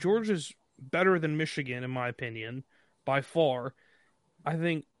Georgia's better than Michigan, in my opinion, by far. I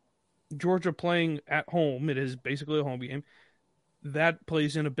think Georgia playing at home, it is basically a home game, that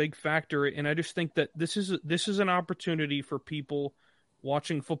plays in a big factor. And I just think that this is an opportunity for people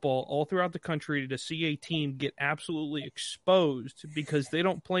watching football all throughout the country to see a team get absolutely exposed because they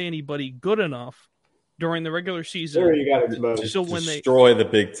don't play anybody good enough during the regular season. Sure, you got exposed. So when destroy the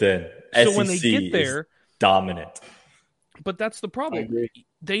Big Ten. So SEC when they get there, is dominant. But that's the problem.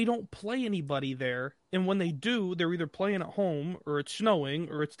 They don't play anybody there, and when they do, they're either playing at home, or it's snowing,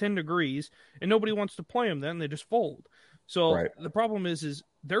 or it's 10 degrees, and nobody wants to play them then. They just fold. So The problem is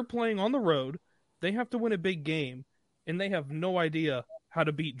they're playing on the road. They have to win a big game, and they have no idea how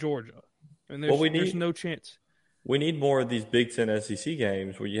to beat Georgia. And there's no chance. We need more of these Big Ten SEC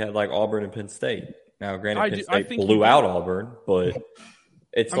games where you had like Auburn and Penn State. Now, granted, Penn State blew out Auburn, but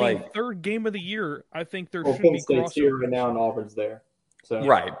it's third game of the year. I think there should Penn be State's here right now, and Auburn's there. So.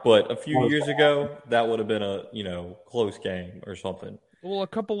 Right, but a few years ago, that would have been a close game or something. Well, a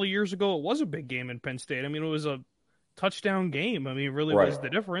couple of years ago, it was a big game in Penn State. I mean, it was a touchdown game. I mean, it really was the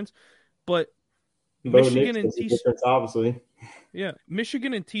difference. But Michigan and TCU, obviously. Yeah,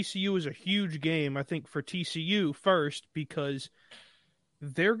 Michigan and TCU is a huge game, I think, for TCU first because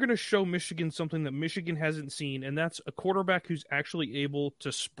they're going to show Michigan something that Michigan hasn't seen, and that's a quarterback who's actually able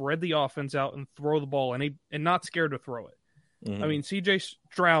to spread the offense out and throw the ball and not scared to throw it. Mm-hmm. I mean, C.J.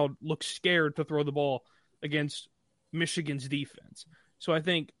 Stroud looks scared to throw the ball against Michigan's defense. So I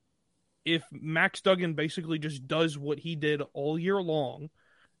think if Max Duggan basically just does what he did all year long,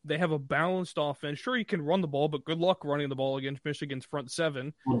 they have a balanced offense. Sure, you can run the ball, but good luck running the ball against Michigan's front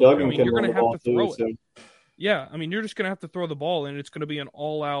seven. Well, Duggan you're going to have to throw it. So. Yeah, I mean, you're just going to have to throw the ball, and it's going to be an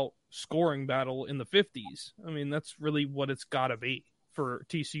all-out scoring battle in the 50s. I mean, that's really what it's got to be for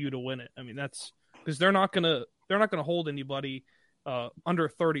TCU to win it. I mean, that's because they're not going to hold anybody under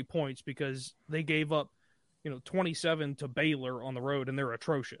 30 points because they gave up, 27 to Baylor on the road, and they're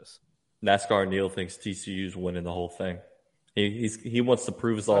atrocious. NASCAR Neil thinks TCU's winning the whole thing. He wants to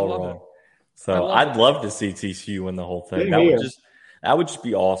prove us all wrong. So I'd love to see TCU win the whole thing. That would just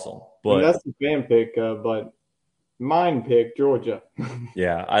be awesome. But that's the fan pick, but mine pick Georgia.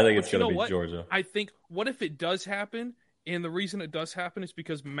 Yeah, I think it's going to be Georgia. I think what if it does happen, and the reason it does happen is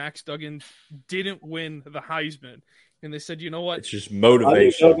because Max Duggan didn't win the Heisman, and they said, you know what? It's just motivation. I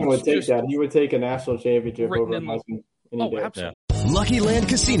think Duggan would take that. He would take a national championship over Heisman. Absolutely. Yeah. Lucky Land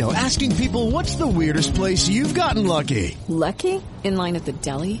Casino, asking people, what's the weirdest place you've gotten lucky? Lucky? In line at the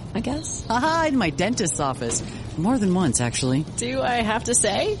deli, I guess? Aha, in my dentist's office. More than once, actually. Do I have to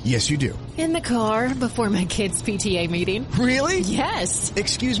say? Yes, you do. In the car before my kids' PTA meeting. Really? Yes.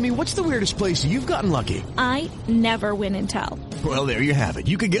 Excuse me, what's the weirdest place you've gotten lucky? I never win and tell. Well, there you have it.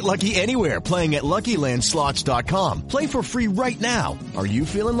 You can get lucky anywhere, playing at LuckyLandSlots.com. Play for free right now. Are you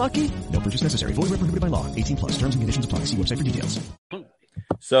feeling lucky? No purchase necessary. Void where prohibited by law. 18+. Terms and conditions apply. See website for details.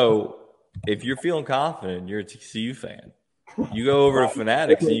 So, if you're feeling confident, you're a TCU fan. You go over to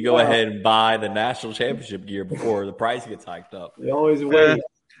Fanatics and you go ahead and buy the national championship gear before the price gets hiked up. You always wait.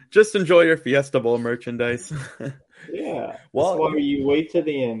 Just enjoy your Fiesta Bowl merchandise. Yeah. Well, that's why you wait to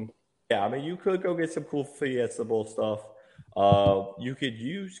the end. Yeah, I mean, you could go get some cool Fiesta Bowl stuff. You could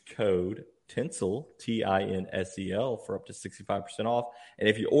use code TINSEL, TINSEL, for up to 65% off. And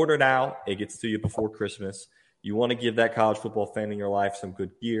if you order now, it gets to you before Christmas. You want to give that college football fan in your life some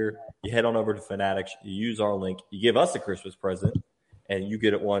good gear, you head on over to Fanatics, you use our link, you give us a Christmas present, and you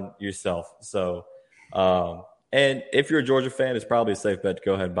get it one yourself. So, and if you're a Georgia fan, it's probably a safe bet to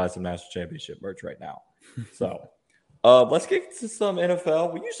go ahead and buy some national championship merch right now. So, let's get to some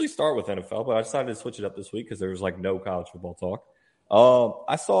NFL. We usually start with NFL, but I decided to switch it up this week because there was like no college football talk.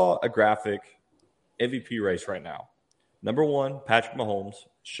 I saw a graphic MVP race right now. Number 1, Patrick Mahomes,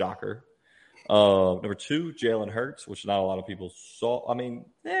 shocker. Number 2, Jalen Hurts, which not a lot of people saw. I mean,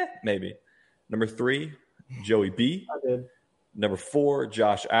 maybe. Number 3, Joey B. I did. Number 4,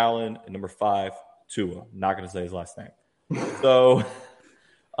 Josh Allen. And number 5, Tua. Not going to say his last name. So,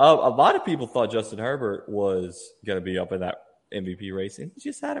 a lot of people thought Justin Herbert was going to be up in that MVP race, and he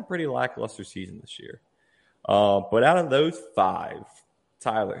just had a pretty lackluster season this year. But out of those 5,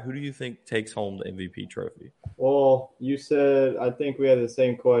 Tyler, who do you think takes home the MVP trophy? Well, you said, I think we had the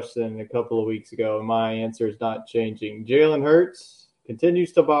same question a couple of weeks ago, and my answer is not changing. Jalen Hurts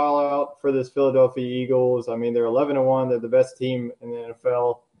continues to ball out for this Philadelphia Eagles. I mean, they're 11-1. They're the best team in the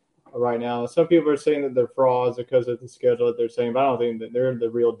NFL right now. Some people are saying that they're frauds because of the schedule that they're saying, but I don't think that they're the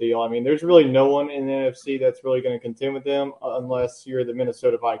real deal. I mean, there's really no one in the NFC that's really going to contend with them unless you're the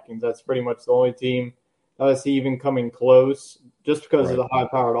Minnesota Vikings. That's pretty much the only team that's even coming close, just because of the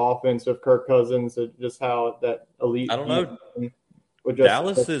high-powered offense of Kirk Cousins, just how that elite. I don't know.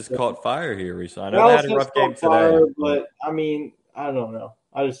 Dallas has caught fire here recently. I know Dallas they had a rough game fire, today. but I mean, I don't know.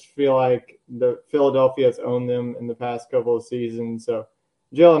 I just feel like the Philadelphia has owned them in the past couple of seasons. So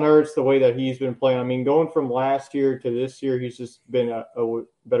Jalen Hurts, the way that he's been playing, I mean, going from last year to this year, he's just been a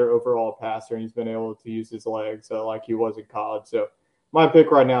better overall passer, and he's been able to use his legs like he was in college. So my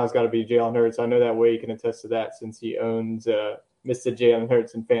pick right now has got to be Jalen Hurts. I know that way he can attest to that since he owns Mr. Jalen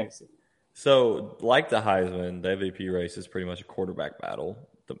Hurts in fantasy. So, like the Heisman, the MVP race is pretty much a quarterback battle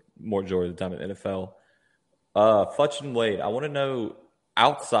the majority of the time in the NFL. Futch and Wade, I want to know,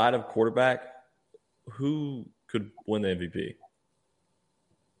 outside of quarterback, who could win the MVP?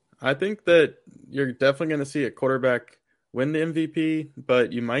 I think that you're definitely going to see a quarterback win the MVP,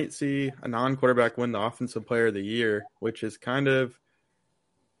 but you might see a non-quarterback win the Offensive Player of the Year, which is kind of,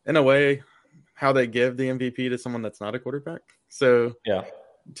 in a way, how they give the MVP to someone that's not a quarterback. So, yeah.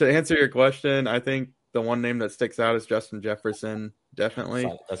 To answer your question, I think the one name that sticks out is Justin Jefferson,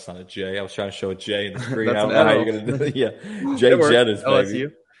 definitely. That's not a J. I was trying to show a J in the screen. I That's don't know how you're going to do it. Yeah, Jay Jettis, baby.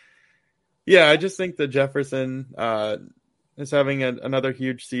 LSU. Yeah, I just think that Jefferson is having another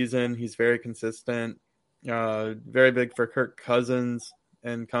huge season. He's very consistent, very big for Kirk Cousins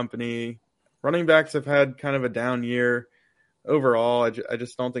and company. Running backs have had kind of a down year overall. I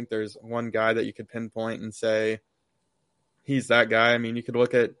just don't think there's one guy that you could pinpoint and say he's that guy. I mean, you could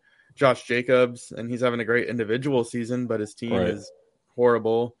look at Josh Jacobs, and he's having a great individual season, but his team is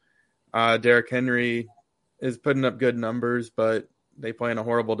horrible. Derrick Henry is putting up good numbers, but they play in a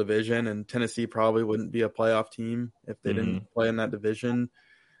horrible division, and Tennessee probably wouldn't be a playoff team if they didn't play in that division.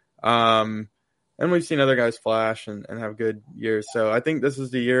 And we've seen other guys flash and have good years. So I think this is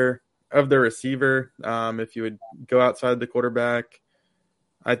the year of the receiver. If you would go outside the quarterback,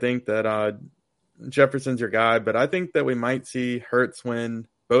 I think that Jefferson's your guy, but I think that we might see Hurts win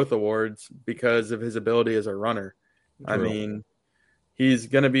both awards because of his ability as a runner. True. I mean, he's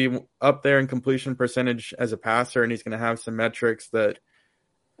going to be up there in completion percentage as a passer, and he's going to have some metrics that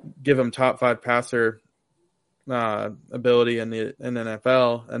give him top 5 passer ability in the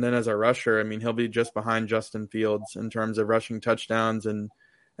NFL. And then as a rusher, I mean, he'll be just behind Justin Fields in terms of rushing touchdowns and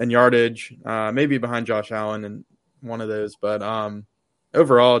yardage, maybe behind Josh Allen and one of those. But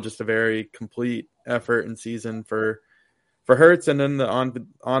overall, just a very complete effort and season for Hurts, and then the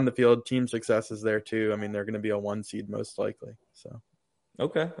on the field team success is there too. I mean, they're going to be a 1 seed most likely. So,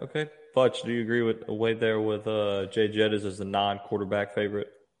 okay. Futch, do you agree with Wade there with Jay Jettis as the non-quarterback favorite?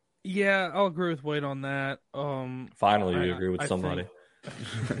 Yeah, I'll agree with Wade on that. Finally, you agree with somebody.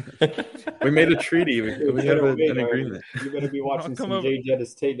 We made a treaty. We have an agreement. You better be watching some Jay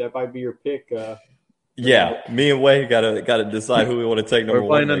Jettis tape. That might be your pick. Yeah, me and Wade gotta decide who we want to take number We're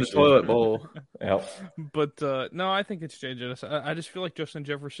one. playing in the toilet bowl. Yep. But no, I think it's Jay Jettis. I just feel like Justin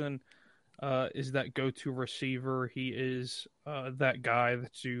Jefferson is that go-to receiver. He is that guy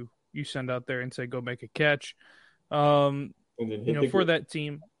that you send out there and say, go make a catch. For that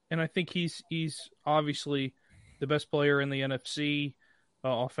team. And I think he's obviously the best player in the NFC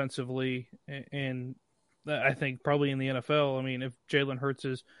offensively, and I think probably in the NFL. I mean, if Jalen Hurts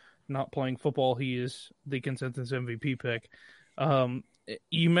is not playing football, he is the consensus MVP pick.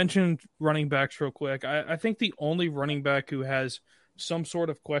 You mentioned running backs real quick. I think the only running back who has some sort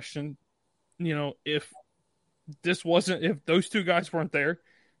of question, if those two guys weren't there,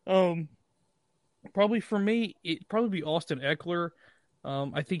 probably for me, it'd probably be Austin Eckler.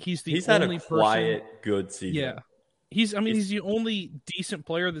 I think he's had only a quiet, good season. Yeah, he's the only decent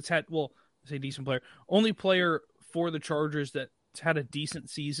player that's had. Well, I say decent player, only player for the Chargers that's had a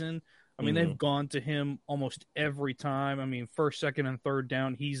decent season. I mean, they've gone to him almost every time. I mean, first, second, and third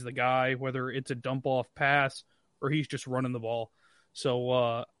down, he's the guy. Whether it's a dump off pass or he's just running the ball.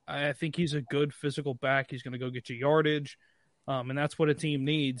 So I think he's a good physical back. He's going to go get you yardage, and that's what a team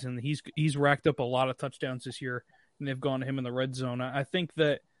needs. And he's racked up a lot of touchdowns this year. And they've gone to him in the red zone. I think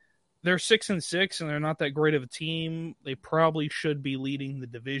that they're 6-6 and they're not that great of a team. They probably should be leading the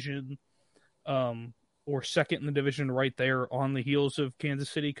division, or second in the division, right there on the heels of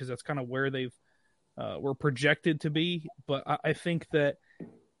Kansas City, because that's kind of where they've were projected to be. But I think that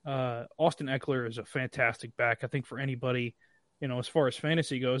Austin Eckler is a fantastic back. I think for anybody, as far as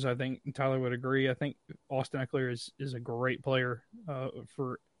fantasy goes, I think Tyler would agree. I think Austin Eckler is a great player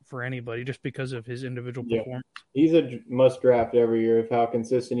for anybody, just because of his individual performance. He's a must draft every year of how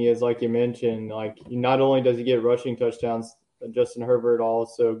consistent he is. Like you mentioned, not only does he get rushing touchdowns, Justin Herbert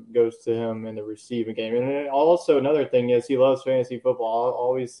also goes to him in the receiving game. And also another thing is he loves fantasy football. I'll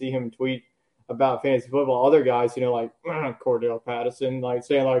always see him tweet about fantasy football. Other guys, like Cordell Patterson,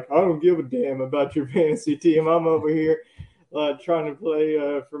 saying I don't give a damn about your fantasy team. I'm over here trying to play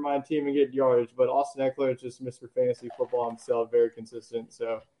for my team and get yardage. But Austin Eckler is just Mr. Fantasy Football himself, very consistent.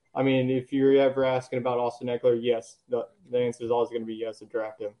 So, I mean, if you're ever asking about Austin Eckler, yes, the answer is always going to be yes to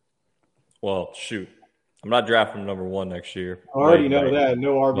draft him. Well, shoot. I'm not drafting number one next year. I already know that.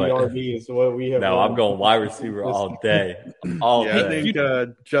 No RB is what we have. No, I'm going wide receiver all day. I think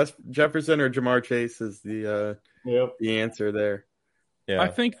Jefferson or Jamar Chase is the answer there. Yeah, I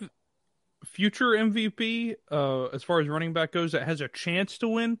think future MVP, as far as running back goes, that has a chance to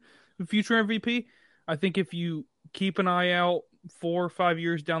win the future MVP. I think if you keep an eye out 4 or 5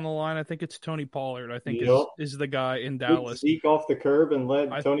 years down the line, I think it's Tony Pollard. I think is the guy in Dallas. Zeke off the curb and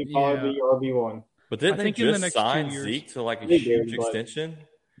let Tony Pollard be RB1. But didn't they just sign Zeke to a huge extension?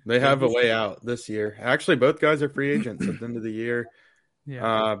 They have a way out this year. Actually, both guys are free agents at the end of the year.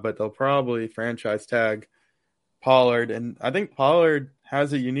 Yeah. But they'll probably franchise tag Pollard. And I think Pollard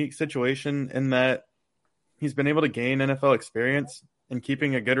has a unique situation in that he's been able to gain NFL experience and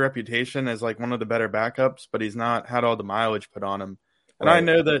keeping a good reputation as one of the better backups, but he's not had all the mileage put on him. And I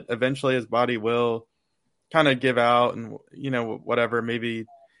know that eventually his body will kind of give out and, whatever, maybe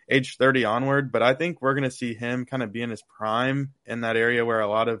age 30 onward. But I think we're going to see him kind of be in his prime in that area where a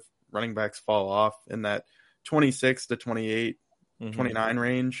lot of running backs fall off in that 26 to 28, 29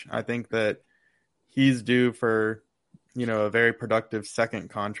 range. I think that he's due for, a very productive second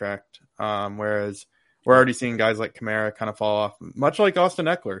contract. Whereas we're already seeing guys like Kamara kind of fall off, much like Austin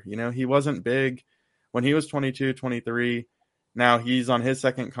Eckler. He wasn't big when he was 22, 23. Now he's on his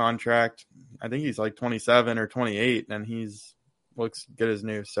second contract. I think he's 27 or 28, and he's looks good as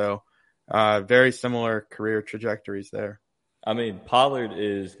new. So very similar career trajectories there. I mean, Pollard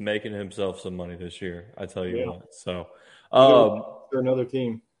is making himself some money this year, I tell you what. So for another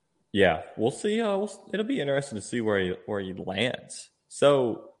team. Yeah, we'll see. It'll be interesting to see where he lands.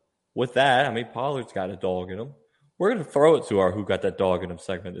 So with that, I mean, Pollard's got a dog in him. We're going to throw it to our Who Got That Dog in Him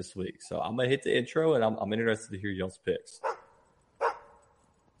segment this week. So I'm going to hit the intro, and I'm interested to hear y'all's picks.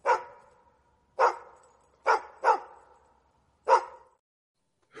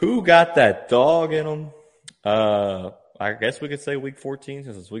 Who got that dog in them? I guess we could say Week 14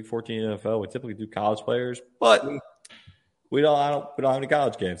 since it's Week 14 in NFL. We typically do college players, but we don't have any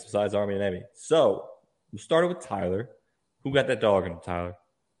college games besides Army and Navy. So we started with Tyler. Who got that dog in him, Tyler?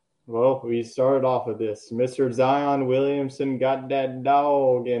 Well, we started off with this. Mr. Zion Williamson got that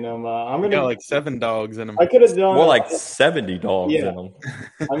dog in him. I'm gonna 7 dogs in him. I could have done more 70 dogs in him.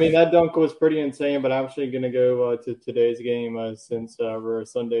 I mean, that dunk was pretty insane. But I'm actually gonna go to today's game since we're a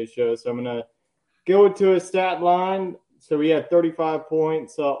Sunday show. So I'm gonna go to a stat line. So he had 35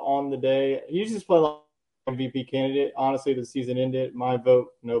 points on the day. He's just playing like an MVP candidate. Honestly, the season ended. My vote,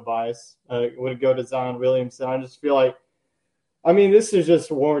 no bias, would go to Zion Williamson. I just feel like, this is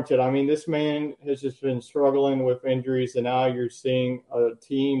just warranted. This man has just been struggling with injuries, and now you're seeing a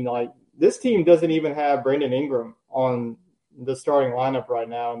team like this team doesn't even have Brandon Ingram on the starting lineup right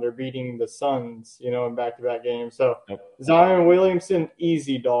now, and they're beating the Suns, in back-to-back games. So Zion Williamson,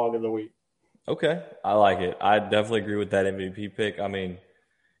 easy dog of the week. Okay, I like it. I definitely agree with that MVP pick.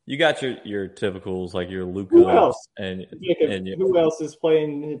 You got your typicals like your Luka. Who else? And who else is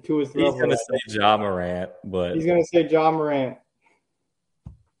playing to his level? He's going to say Ja Morant, but he's going to say Ja Morant.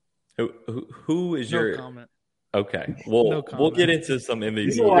 Who is no your comment? Okay, we'll get into some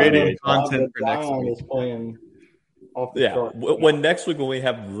MVP rating content for next week. Is playing off the yeah, chart. when next week when we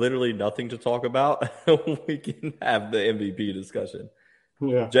have literally nothing to talk about, we can have the MVP discussion.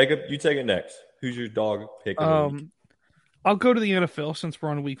 Yeah, Jacob, you take it next. Who's your dog pick of the week? I'll go to the NFL since we're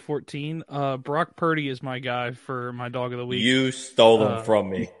on week 14. Brock Purdy is my guy for my dog of the week. You stole him from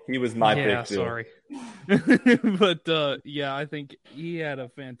me. He was my pick too. Sorry. But I think he had a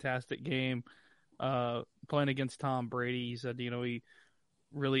fantastic game playing against Tom Brady. He said, he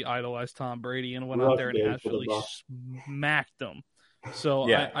really idolized Tom Brady and went out there and absolutely smacked him. So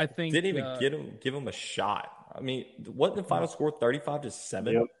yeah, I think didn't even give him a shot. What the final score?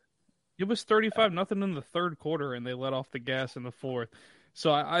 35-7. Yep. It was 35-0 in the third quarter, and they let off the gas in the fourth.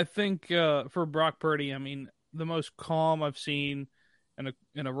 So I think for Brock Purdy, the most calm I've seen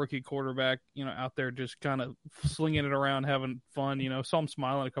in a rookie quarterback, out there just kind of slinging it around, having fun. Saw him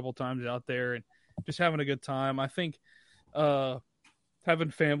smiling a couple times out there and just having a good time. I think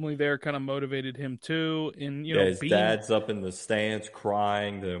having family there kind of motivated him too. And his dad's up in the stands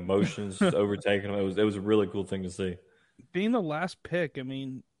crying, the emotions overtaking him. It was a really cool thing to see. Being the last pick,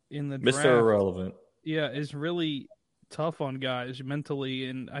 in the Mr. draft, Irrelevant. Yeah, is really tough on guys mentally,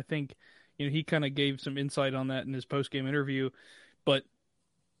 and I think he kind of gave some insight on that in his post-game interview, but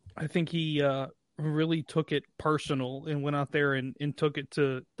I think he really took it personal and went out there and took it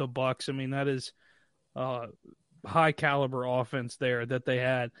to the Bucs. That is high caliber offense there that they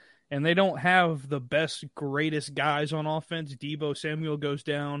had, and they don't have the best, greatest guys on offense. Deebo Samuel goes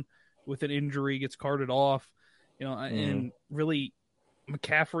down with an injury, gets carted off, and really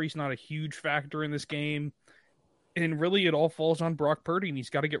McCaffrey's not a huge factor in this game. And really it all falls on Brock Purdy, and he's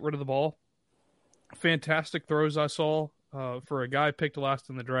got to get rid of the ball. Fantastic throws I saw for a guy picked last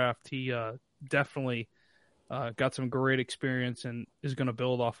in the draft. He definitely got some great experience and is going to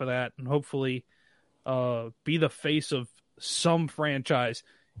build off of that and hopefully be the face of some franchise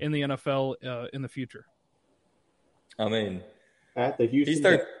in the NFL in the future. At the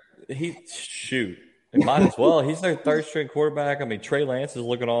Houston, It might as well. He's their third string quarterback. Trey Lance is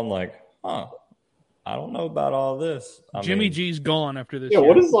looking on like, I don't know about all this. Jimmy G's gone after this. Yeah, year.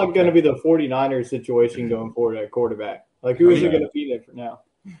 what is going to be the 49ers situation going forward at quarterback? Who is it going to be there for now?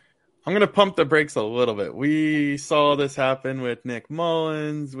 I'm going to pump the brakes a little bit. We saw this happen with Nick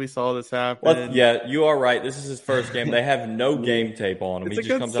Mullins. We saw this happen. Well, yeah, you are right. This is his first game. They have no game tape on him. He just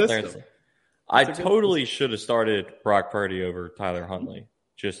comes out there and I totally should have started Brock Purdy over Tyler Huntley.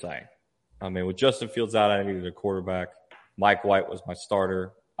 Just saying. With Justin Fields out, I needed a quarterback. Mike White was my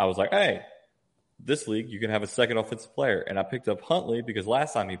starter. I was like, hey, this league, you can have a second offensive player. And I picked up Huntley because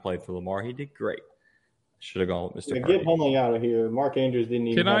last time he played for Lamar, he did great. Should have gone with Mr. Purdy. Get Huntley out of here. Mark Andrews didn't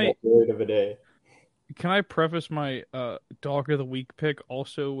even have that great of a day. Can I preface my dog of the week pick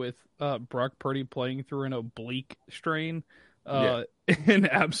also with Brock Purdy playing through an oblique strain and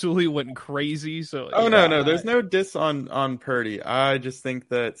absolutely went crazy? So no, there's no diss on Purdy. I just think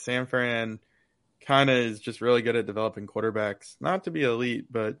that San Fran kind of is just really good at developing quarterbacks, not to be elite,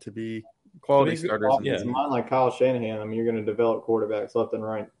 but to be quality starters. It's mine like Kyle Shanahan. You're going to develop quarterbacks left and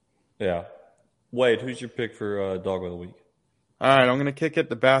right. Yeah. Wade, who's your pick for dog of the week? All right, I'm going to kick it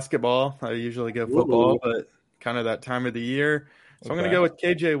to basketball. I usually go football, but kind of that time of the year. So I'm going to go with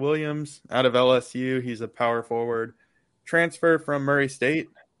KJ Williams out of LSU. He's a power forward. Transfer from Murray State.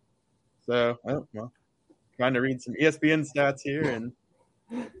 So, trying to read some ESPN stats here and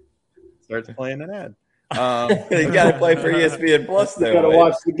starts playing an ad. You got to play for ESPN Plus there. You got to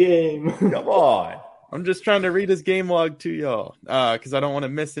watch the game. Come on. I'm just trying to read his game log to y'all because I don't want to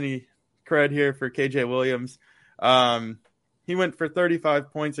miss any cred here for KJ Williams. He went for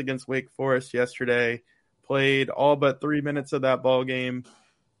 35 points against Wake Forest yesterday, played all but 3 minutes of that ball game,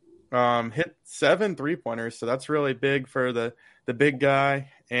 hit 7 3-pointers, so that's really big for the big guy,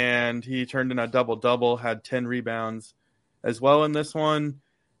 and he turned in a double-double, had 10 rebounds as well in this one.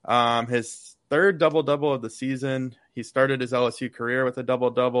 His third double-double of the season. He started his LSU career with a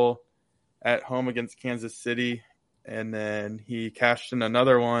double-double at home against Kansas City. and then he cashed in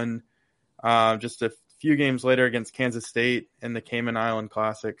another one just a few games later against Kansas State in the Cayman Island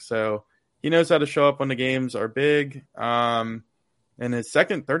Classic. So he knows how to show up when the games are big. In his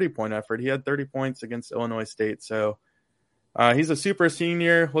second 30-point effort, he had 30 points against Illinois State. So he's a super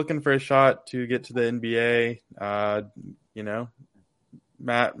senior looking for a shot to get to the NBA.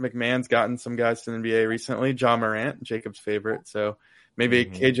 Matt McMahon's gotten some guys to the NBA recently. Ja Morant, Jacob's favorite. So maybe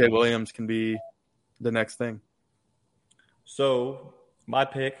KJ Williams can be the next thing. So my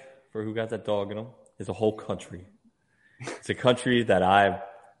pick for who got that dog in him is a whole country. It's a country that I've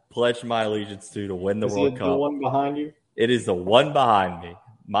pledged my allegiance to win the World Cup. Is it the one behind you? It is the one behind me,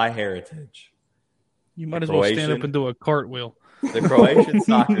 my heritage. You might as well stand up and do a cartwheel. The Croatian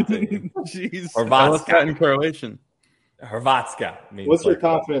soccer team. Jeez. Hrvatska in Croatian. Hrvatska. What's your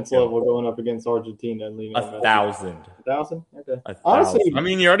confidence level going up against Argentina and Lionel Messi? 1,000. 1,000? Okay. 1,000. Honestly, I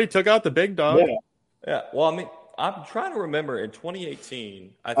mean, you already took out the big dog. Yeah. Well, I mean, I'm trying to remember in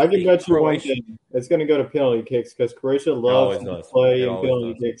 2018. I can bet you one thing. It's going to go to penalty kicks because Croatia loves to play in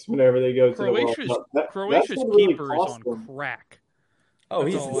penalty kicks whenever they go to the World Cup. Croatia's keeper is on crack. Oh,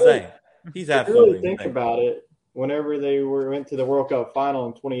 he's insane. He's absolutely insane. Think about it. Whenever they went to the World Cup final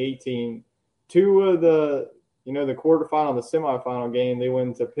in 2018, two of the quarterfinal, the semifinal game, they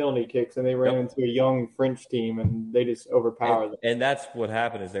went to penalty kicks and they ran into a young French team and they just overpowered them. And that's what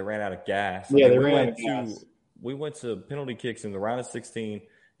happened is they ran out of gas. Yeah, they ran out of gas. We went to penalty kicks in the round of 16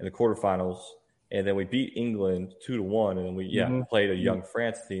 in the quarterfinals, and then we beat England 2-1, and then we played a young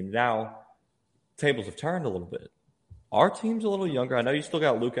France team. Now, tables have turned a little bit. Our team's a little younger. I know you still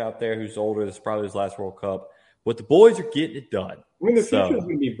got Luke out there who's older. This is probably his last World Cup. But the boys are getting it done. I mean, the future is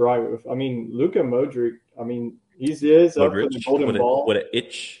going to be bright. Luka Modric, he is up for the golden ball. What an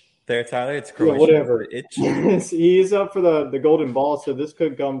itch there, Tyler. It's Croatian. Yeah, whatever. Itch. He is up for the golden ball, so this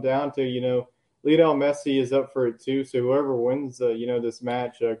could come down to, Lionel Messi is up for it too. So whoever wins, this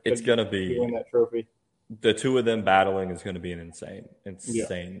match, it's going to be win that trophy. The two of them battling is going to be an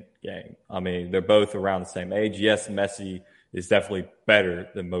insane game. I mean, they're both around the same age. Yes, Messi is definitely better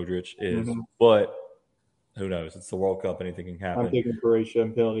than Modric is, but who knows? It's the World Cup. Anything can happen. I'm taking Croatia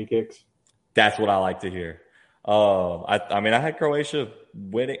and penalty kicks. That's what I like to hear. I had Croatia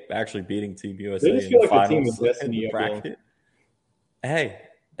winning, actually beating Team USA they just in feel the like finals. The team of destiny bracket. Hey,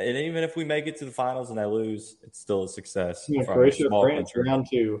 and even if we make it to the finals and they lose, it's still a success. Croatia, France, round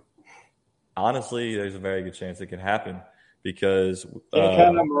 2. Honestly, there's a very good chance it can happen because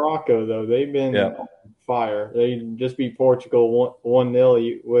Canada, Morocco, though, they've been on fire. They just beat Portugal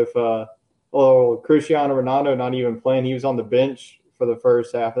 1-0 with Cristiano Ronaldo not even playing. He was on the bench for the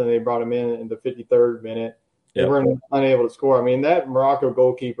first half, and then they brought him in the 53rd minute. They were unable to score. I mean, that Morocco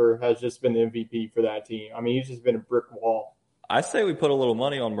goalkeeper has just been the MVP for that team. I mean, he's just been a brick wall. I say we put a little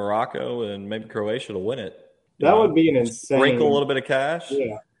money on Morocco and maybe Croatia to win it. That would be an insane. Sprinkle a little bit of cash.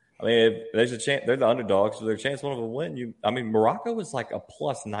 Yeah. I mean, if there's a chance, they're the underdogs, so there's a chance one of them will win. Morocco was like a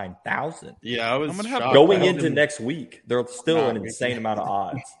plus 9,000. Yeah, I was shocked. Going into next week. They're still an insane amount of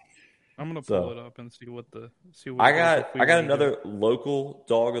odds. I'm gonna pull it up and see what. I got another local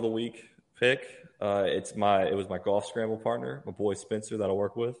dog of the week pick. It was my golf scramble partner, my boy Spencer that I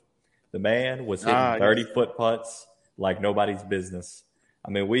work with. The man was hitting 30-foot putts like nobody's business. I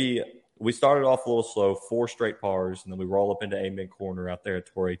mean, we started off a little slow, 4 straight pars, and then we roll up into Amen Corner out there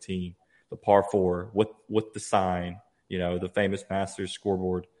at Tour 18, the par 4 with the sign, the famous Masters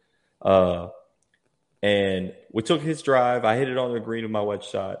scoreboard. And we took his drive. I hit it on the green with my wedge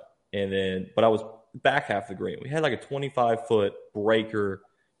shot, but I was back half the green. We had like a 25-foot breaker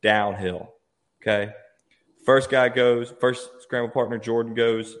downhill. Okay, first scramble partner Jordan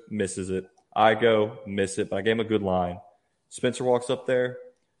goes, misses it. I go, miss it, but I gave him a good line. Spencer walks up there,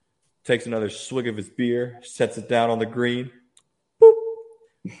 takes another swig of his beer, sets it down on the green. Boop.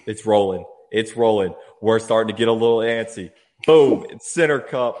 It's rolling. We're starting to get a little antsy. Boom. It's center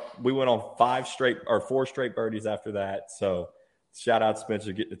cup. We went on 4 straight birdies after that. So shout out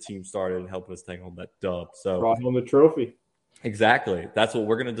Spencer getting the team started and helping us take home that dub. So brought home the trophy. Exactly. That's what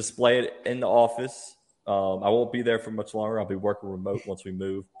we're going to display it in the office. I won't be there for much longer. I'll be working remote once we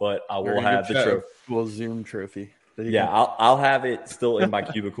move, but I will have the trophy. We'll Zoom trophy. Yeah, I'll have it still in my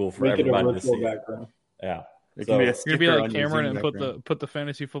cubicle for everybody to see. Background. Yeah. It can be a you're gonna be like Cameron and put the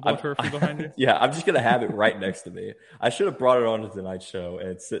fantasy football trophy behind you. Yeah, I'm just gonna have it right next to me. I should have brought it on to tonight's show and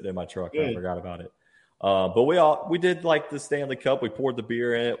it's sitting in my truck. And I forgot about it. But we did like the Stanley Cup. We poured the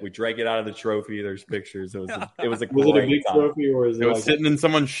beer in it. We drank it out of the trophy. There's pictures. It was a was it a big trophy or it was sitting in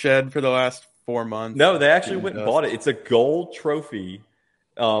someone's shed for the last 4 months? No, they actually went and bought it. It's a gold trophy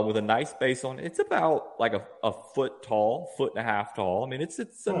with a nice base on it. It's about like a foot tall, foot and a half tall. I mean, it's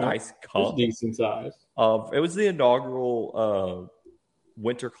a nice cup. It's decent size. It was the inaugural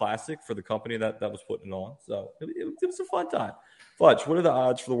Winter Classic for the company that was putting it on. So it was a fun time. Fudge, what are the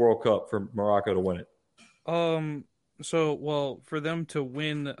odds for the World Cup for Morocco to win it? For them to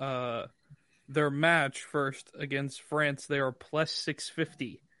win their match first against France, they are plus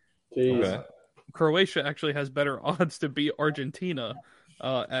 650. Okay. Croatia actually has better odds to beat Argentina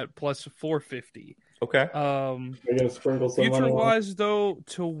at plus 450. Okay. They're gonna sprinkle some money on. Future-wise, though,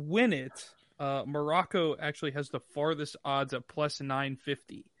 to win it, Morocco actually has the farthest odds at plus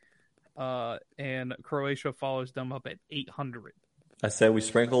 950. And Croatia follows them up at 800. I said we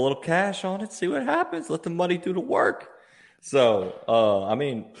sprinkle a little cash on it, see what happens. Let the money do the work. So,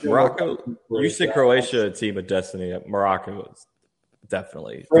 Morocco, you said Croatia a team of destiny. Morocco is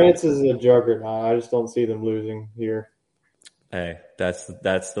definitely. France is a juggernaut. I just don't see them losing here. Hey, that's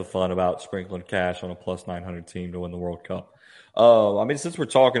the fun about sprinkling cash on a plus 900 team to win the World Cup. Since we're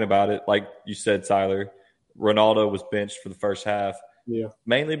talking about it, like you said, Tyler, Ronaldo was benched for the first half. Yeah.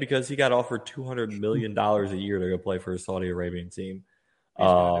 Mainly because he got offered $200 million a year to go play for a Saudi Arabian team.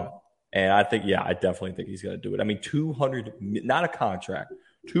 And I definitely think he's going to do it. I mean, not a contract,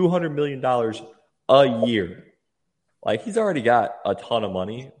 $200 million a year. Like, he's already got a ton of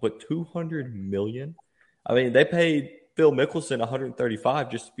money, but $200 million? I mean, they paid Phil Mickelson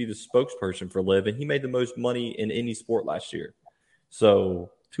 $135 just to be the spokesperson for LIV, and he made the most money in any sport last year.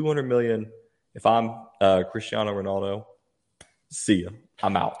 So, $200 million, if I'm Cristiano Ronaldo, see ya.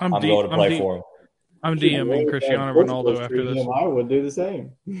 I'm out. I'm going to play for him. I'm DMing Cristiano Ronaldo after this. I would do the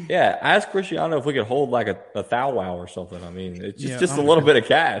same. Yeah, ask Cristiano if we could hold like a thou wow or something. I mean, it's just a little bit of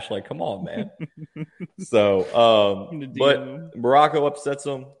cash. Like, come on, man. But Morocco upsets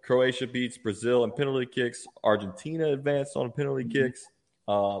them. Croatia beats Brazil in penalty kicks. Argentina advanced on penalty kicks.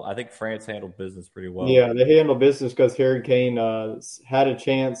 I think France handled business pretty well. Yeah, they handled business because Harry Kane had a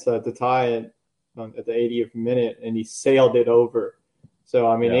chance to tie it at the 80th minute, and he sailed it over. So,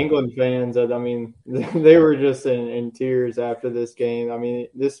 England fans, they were just in tears after this game. I mean,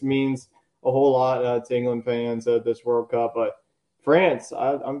 this means a whole lot to England fans at this World Cup. But France,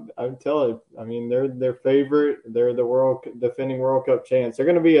 I'm telling you, they're favorite. They're the defending World Cup champs. They're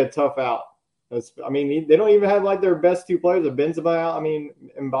going to be a tough out. They don't even have like their best two players. Benzema out.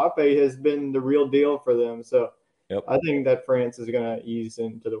 Mbappe has been the real deal for them. So, I think that France is going to ease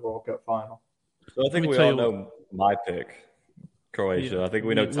into the World Cup final. So I think we all know my pick. Croatia. Yeah. I think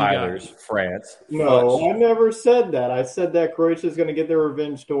we know Tyler's France. No, I never said that. I said that Croatia is going to get their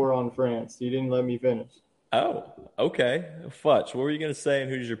revenge tour on France. You didn't let me finish. Oh, okay. Futch, what were you going to say,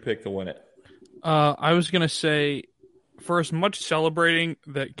 and who's your pick to win it? I was going to say, for as much celebrating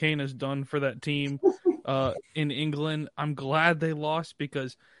that Kane has done for that team in England, I'm glad they lost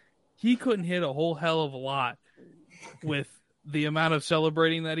because he couldn't hit a whole hell of a lot with the amount of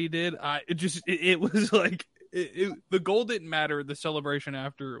celebrating that he did. It was like, the goal didn't matter. The celebration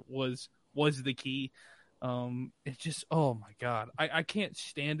after was the key. It's just, oh my God. I can't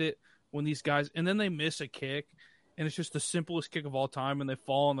stand it when these guys, and then they miss a kick, and it's just the simplest kick of all time, and they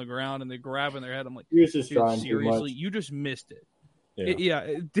fall on the ground, and they're grabbing their head. I'm like, seriously, you just missed it.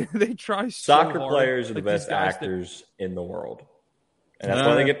 They try so Soccer hard. players are the best actors in the world. And that's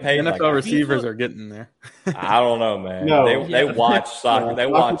why they get paid. NFL receivers are getting there. I don't know, man. They watch soccer. Yeah, they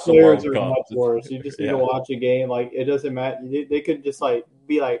watch the players World are Cup. much worse. You just need to watch a game. Like, it doesn't matter. They could just like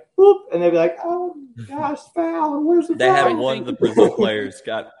be like, whoop, and they'd be like, oh gosh, foul. Where's the foul? They had one of the Brazil players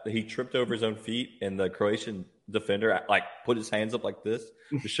he tripped over his own feet, and the Croatian defender like put his hands up like this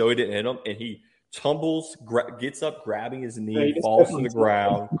to show he didn't hit him, and he tumbles, gets up, grabbing his knee, falls to the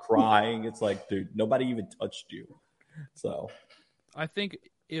ground, crying. It's like, dude, nobody even touched you. So, I think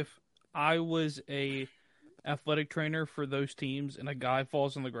if I was a athletic trainer for those teams and a guy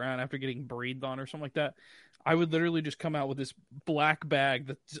falls on the ground after getting breathed on or something like that, I would literally just come out with this black bag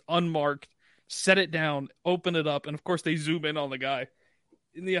that's unmarked, set it down, open it up, and of course they zoom in on the guy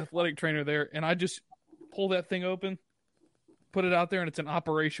in the athletic trainer there, and I just pull that thing open, put it out there, and it's an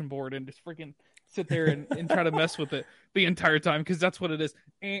operation board, and just freaking sit there and try to mess with it the entire time because that's what it is.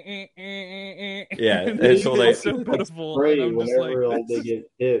 Yeah, it's so pitiful. Spray whenever they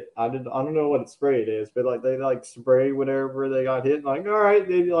get hit. I don't know what spray it is, but like they like spray whenever they got hit. Like, all right,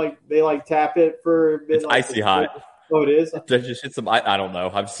 they tap it for a bit. It's icy hot. Oh, it is. They just hit some. I don't know.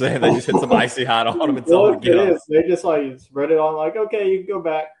 I'm saying they just hit some icy hot on them and tell them to get up. They just like spread it on. Like, okay, you can go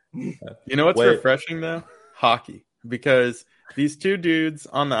back. You know what's refreshing though? Hockey, because these two dudes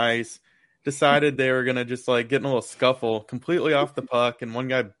on the ice, decided they were going to just like get in a little scuffle completely off the puck, and one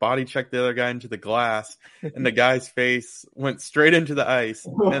guy body checked the other guy into the glass, and the guy's face went straight into the ice,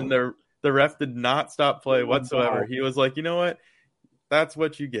 and the ref did not stop play whatsoever. He was like, you know what? That's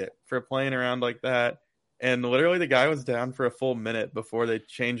what you get for playing around like that. And literally the guy was down for a full minute before they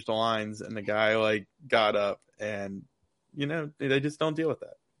changed the lines, and the guy like got up, and you know, they just don't deal with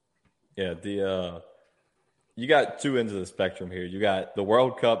that. Yeah, you got two ends of the spectrum here. You got the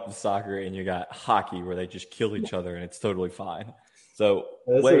World Cup, the soccer, and you got hockey where they just kill each other and it's totally fine. So,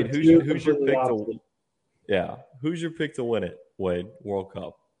 Wade, who's your pick who's your pick to win it, Wade, World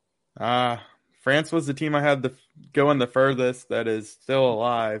Cup? France was the team I had going the furthest that is still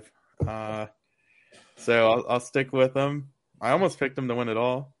alive. So I'll stick with them. I almost picked them to win it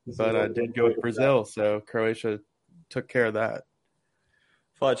all, but I did go with Brazil, so Croatia took care of that.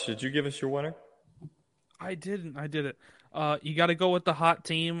 Fletch, did you give us your winner? I didn't. You got to go with the hot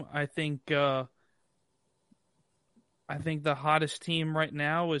team. I think the hottest team right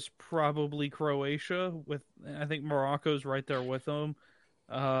now is probably Croatia. I think Morocco's right there with them.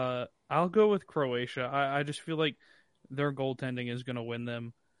 I'll go with Croatia. I just feel like their goaltending is going to win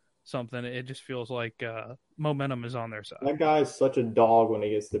them something. It just feels like momentum is on their side. That guy is such a dog when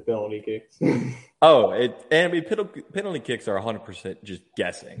he gets the penalty kicks. Penalty kicks are 100% just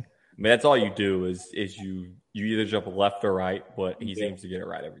guessing. I mean, that's all you do is you either jump left or right, but he seems to get it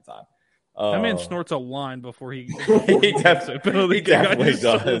right every time. That man snorts a line before he definitely does. He's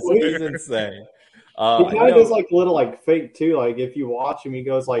insane. He kind of does like little like fake too. Like if you watch him, he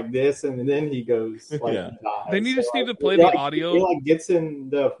goes like this, and then he goes like. Yeah. They need to play the audio. He like gets in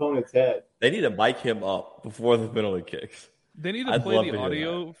the opponent's head. They need to mic him up before the penalty kicks. They need to play the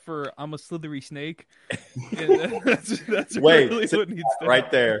audio for "I'm a slithery snake." That's really what needs to right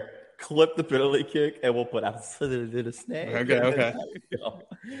there. Clip the penalty kick, and we'll put "I'm a slithery snake." Okay.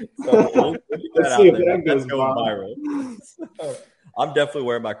 So let's see if that goes viral. I'm definitely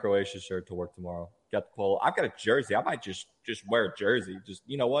wearing my Croatia shirt to work tomorrow. Got the polo. I've got a jersey. I might just wear a jersey. Just,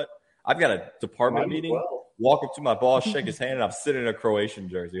 you know what? I've got a department meeting. Well. Walk up to my boss, shake his hand, and I'm sitting in a Croatian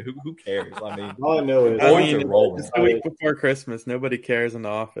jersey. Who cares? I mean, all I know is it's the week before Christmas. Nobody cares in the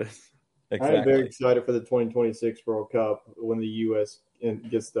office. Exactly. I'm very excited for the 2026 World Cup when the U.S.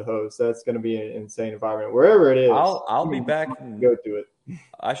 gets the host. That's going to be an insane environment wherever it is. I'll be back. Go to it.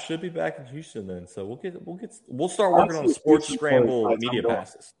 I should be back in Houston then, so we'll start working on the Sports Scramble media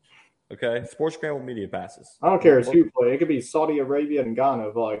passes. Okay, Sports Scramble media passes. I don't care who play. It could be Saudi Arabia and Ghana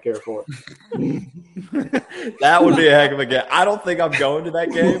if all I care for. That would be a heck of a game. I don't think I'm going to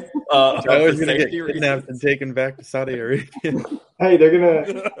that game. I was going to get kidnapped and taken back to Saudi Arabia. Hey, they're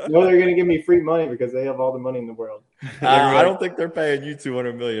gonna give me free money because they have all the money in the world. I don't think they're paying you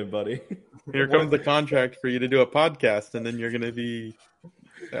 $200 million, buddy. Here comes the contract for you to do a podcast, and then you're going to be.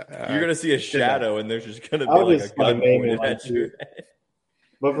 You're going to see a shadow, and there's just going to be like a gun pointed at you.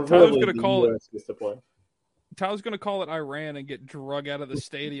 But preferably the U.S. gets to play. Tyler's going to call it Iran and get drug out of the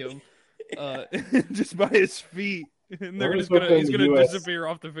stadium just by his feet. And he's going to disappear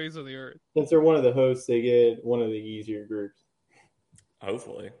off the face of the earth. Since they're one of the hosts, they get one of the easier groups.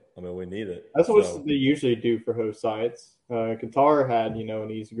 Hopefully. I mean, we need it. That's what they usually do for host sites. Qatar had,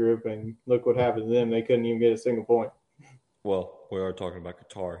 an easy group, and look what happened to them. They couldn't even get a single point. Well, we are talking about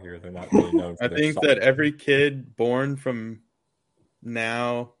Qatar here. They're not really known for I think that every kid born from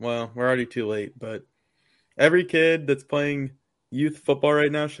now, well, we're already too late, but every kid that's playing youth football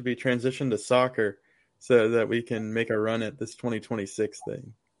right now should be transitioned to soccer so that we can make a run at this 2026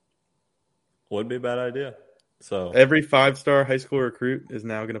 thing. Would be a bad idea. So every 5-star high school recruit is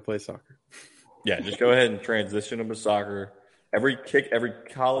now going to play soccer. Yeah, just go ahead and transition them to soccer. Every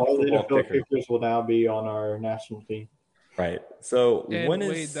college football kickers will now be on our national team. Right. So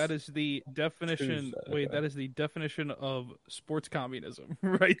Wade, that is the definition. That is the definition of sports communism,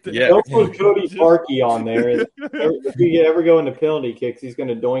 right there. Yeah. Don't put Cody Parkey on there. If you ever go into penalty kicks, he's going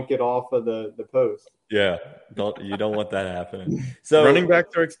to doink it off of the post. Yeah. You don't want that happening. So running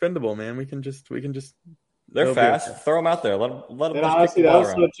backs are expendable, man. We can just. They're fast. Throw them out there. Let them. And honestly, that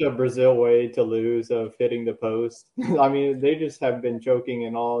was such a Brazil way to lose of hitting the post. I mean, they just have been choking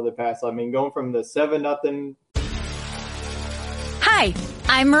in all of the past. I mean, going from the 7-0. Hi,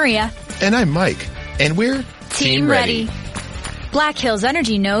 I'm Maria. And I'm Mike. And we're Team Ready. Black Hills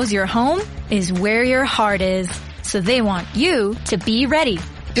Energy knows your home is where your heart is. So they want you to be ready.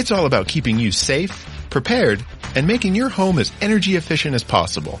 It's all about keeping you safe, prepared, and making your home as energy efficient as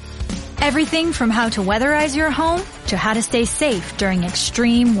possible. Everything from how to weatherize your home to how to stay safe during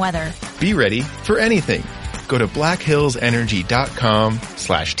extreme weather. Be ready for anything. Go to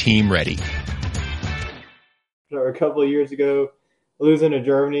blackhillsenergy.com/teamready. A couple of years ago, losing to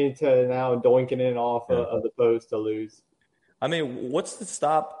Germany to now doinking it off of the post to lose. I mean, what's to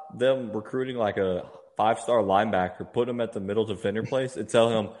stop them recruiting like a 5-star linebacker, put him at the middle defender place, and tell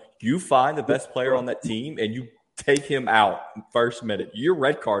him, you find the best player on that team and you take him out first minute. You're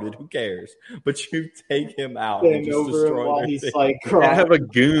red carded, who cares? But you take him out and just destroy their team. Like you can't have a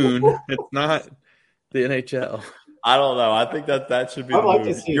goon. It's not the NHL. I don't know. I think that should be. I'd like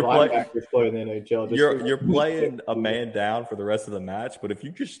move. to see linebackers play in the NHL. You're playing a man down for the rest of the match, but if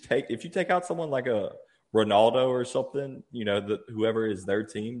you take out someone like a Ronaldo or something, whoever is their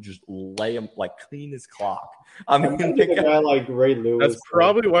team, just lay him like clean as clock. I mean, a guy like Ray Lewis. That's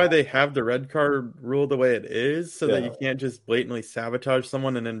probably why they have the red card rule the way it is, so that you can't just blatantly sabotage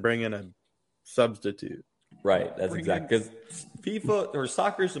someone and then bring in a substitute. Right, that's exactly because FIFA or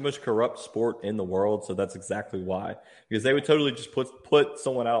soccer is the most corrupt sport in the world, so that's exactly why. Because they would totally just put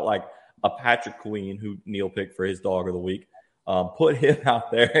someone out like a Patrick Queen, who Neil picked for his dog of the week, put him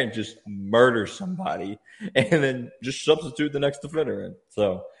out there and just murder somebody, and then just substitute the next defender in.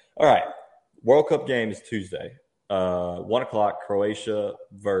 So, all right, World Cup game is Tuesday, 1:00, Croatia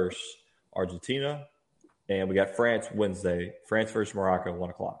versus Argentina, and we got France Wednesday, France versus Morocco,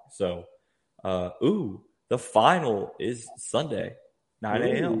 1:00. So, the final is Sunday, 9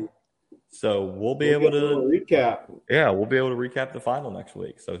 a.m. So we'll be able to recap. Yeah, we'll be able to recap the final next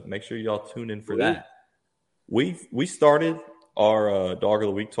week. So make sure y'all tune in for that. We started our dog of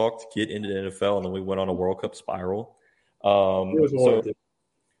the week talk to get into the NFL, and then we went on a World Cup spiral. So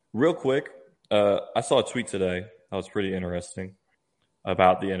real quick, I saw a tweet today that was pretty interesting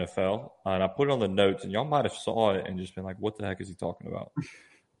about the NFL, and I put it on the notes, and y'all might have saw it and just been like, "What the heck is he talking about?"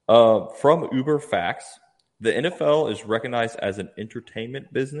 From Uber Facts. The NFL is recognized as an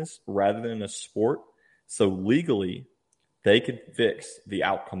entertainment business rather than a sport, so legally they can fix the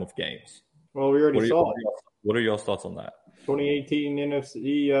outcome of games. Well, we already saw it. What are y'all's thoughts on that? 2018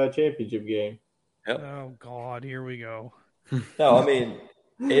 NFC championship game. Yep. Oh, God, here we go. No, I mean,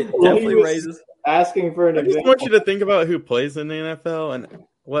 it definitely raises. Asking for an I just want you to think about who plays in the NFL, and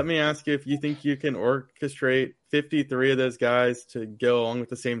let me ask you if you think you can orchestrate 53 of those guys to go along with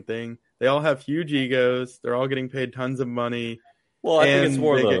the same thing. They all have huge egos. They're all getting paid tons of money. Well, I think it's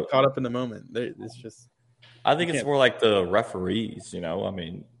more they get caught up in the moment. It's just. I think it's more like the referees. I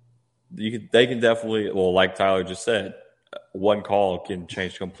mean, they can definitely. Well, like Tyler just said, one call can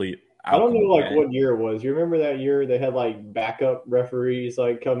change complete. I don't know what year it was. You remember that year they had like backup referees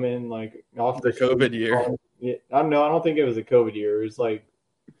like come in like off the COVID year. Yeah, I don't think it was a COVID year. It was like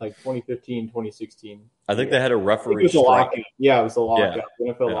 2015, 2016. I think they had a referee. It was a lockout. Yeah, it was a lockout.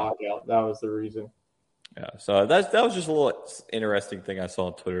 Yeah. NFL lockout. That was the reason. Yeah. So that was just a little interesting thing I saw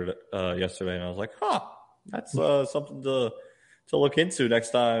on Twitter yesterday, and I was like, that's something to look into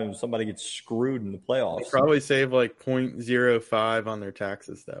next time somebody gets screwed in the playoffs. They probably save like 0.05 on their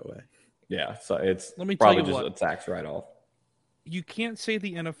taxes that way. Yeah. So it's Let me probably tell you just what. a tax write-off. You can't say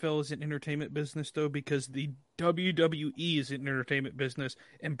the NFL is an entertainment business, though, because the WWE is an entertainment business,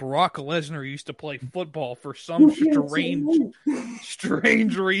 and Brock Lesnar used to play football for some strange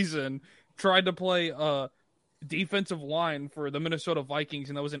reason. Tried to play defensive line for the Minnesota Vikings,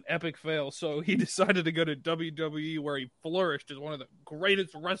 and that was an epic fail. So he decided to go to WWE, where he flourished as one of the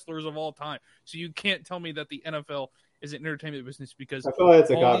greatest wrestlers of all time. So you can't tell me that the NFL is an entertainment business, because I feel like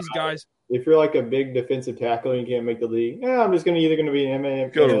that's all these guys. If you're like a big defensive tackle and you can't make the league, I'm just either going to be an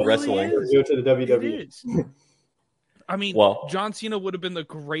MMA, go to wrestling, or go to the WWE. I mean, John Cena would have been the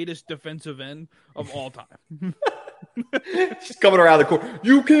greatest defensive end of all time. She's coming around the corner.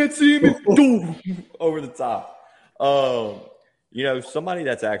 You can't see me. Over the top. Somebody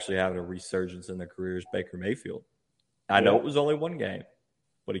that's actually having a resurgence in their career is Baker Mayfield. I know it was only one game,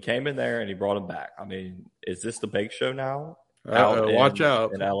 but he came in there and he brought him back. I mean, is this the Bake Show now? Watch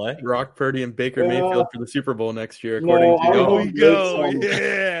out in LA. Brock Purdy and Baker Mayfield for the Super Bowl next year, according to Here we go.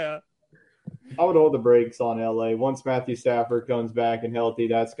 Yeah. I would hold the brakes on LA. Once Matthew Stafford comes back and healthy,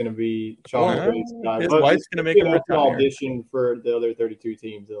 that's going to be Sean Payton's guy. His wife's going to make him retire. Audition for the other 32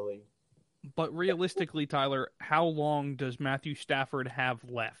 teams in the league. But realistically, Tyler, how long does Matthew Stafford have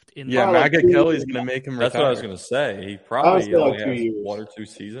left? Maga Kelly's going to make him retire. That's what I was going to say. He probably only has 1 or 2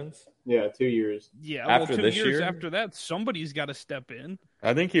 seasons. Yeah, 2 years. Yeah, after 2 this years year? after that, somebody's got to step in.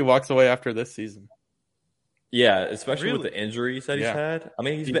 I think he walks away after this season. Yeah, especially with the injuries that he's had. I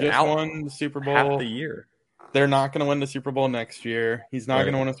mean, he's been out won the Super Bowl half the year. They're not going to win the Super Bowl next year. He's not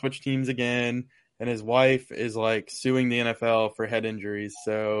going to want to switch teams again. And his wife is like suing the NFL for head injuries.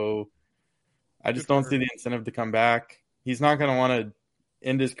 So I just don't see the incentive to come back. He's not going to want to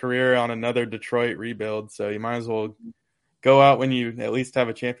end his career on another Detroit rebuild. So you might as well go out when you at least have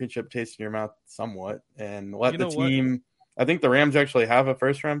a championship taste in your mouth somewhat and let the team I think the Rams actually have a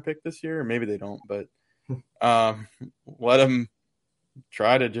first-round pick this year, or maybe they don't, but let them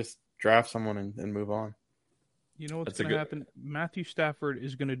try to just draft someone and move on. You know what's going to happen? Matthew Stafford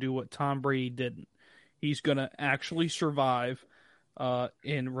is going to do what Tom Brady didn't. He's going to actually survive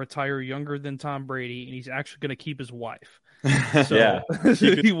and retire younger than Tom Brady, and he's actually going to keep his wife. So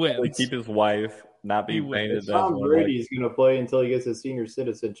he wins. Keep his wife, not be painted. Tom Brady's going to play until he gets his senior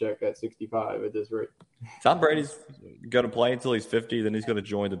citizen check at 65 at this rate. Tom Brady's going to play until he's 50, then he's going to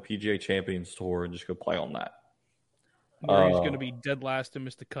join the PGA Champions Tour and just go play on that. Or he's going to be dead last and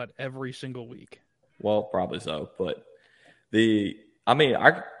miss the cut every single week. Well, probably so, but the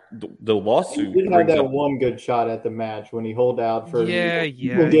lawsuit. He did have that one good shot at the match when he holed out for. Yeah.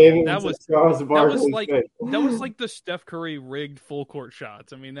 That was like the Steph Curry rigged full court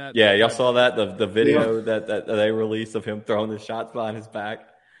shots. I mean that. Yeah, y'all saw that the video that they released of him throwing the shots behind his back.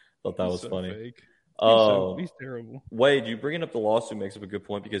 Thought that was funny. Fake. He's terrible. Wade, you bringing up the lawsuit makes up a good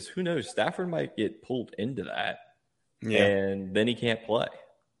point because who knows? Stafford might get pulled into that, and then he can't play.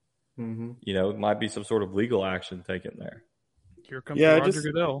 Mm-hmm. You know, it might be some sort of legal action taken there. Here comes Roger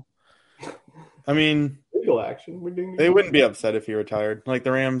Goodell. I mean, legal action. They wouldn't be upset if he retired. Like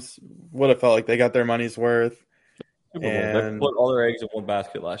the Rams would have felt like they got their money's worth. They put all their eggs in one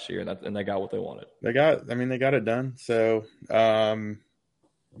basket last year, and they got what they wanted. They got it done. So, I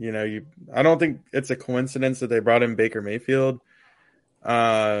don't think it's a coincidence that they brought in Baker Mayfield,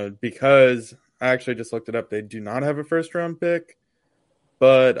 because I actually just looked it up. They do not have a first round pick.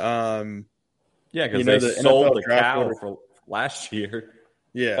 But because they sold the cow for last year.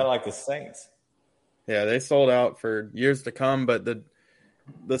 Yeah, kind of like the Saints. Yeah, they sold out for years to come. But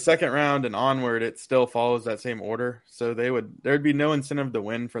the second round and onward, it still follows that same order. So there'd be no incentive to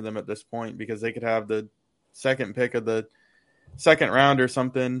win for them at this point because they could have the second pick of the second round or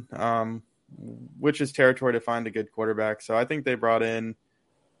something, which is territory to find a good quarterback. So I think they brought in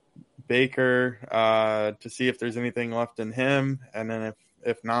Baker to see if there's anything left in him, and then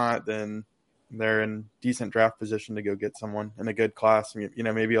if not, then they're in decent draft position to go get someone in a good class. You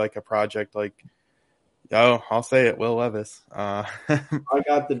know, maybe like a project like, I'll say it, Will Levis. I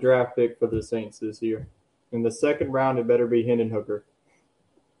got the draft pick for the Saints this year. In the second round, it better be Hendon Hooker.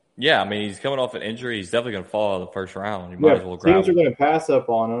 Yeah, I mean, he's coming off an injury. He's definitely going to fall in the first round. You might as well grab him. Teams are going to pass up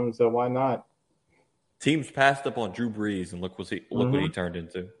on him, so why not? Teams passed up on Drew Brees, and look what he turned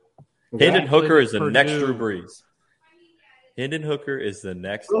into. Exactly. Hendon Hooker is the next Drew Brees. Hendon Hooker is the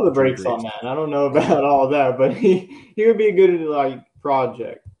next. Throw the brakes on that. I don't know about all that, but he would be a good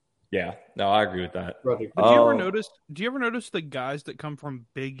project. Yeah, no, I agree with that. But do you ever notice the guys that come from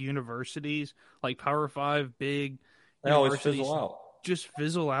big universities, like Power 5, big they always fizzle out. Just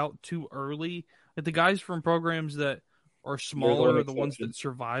fizzle out too early? Like the guys from programs that are smaller are the ones that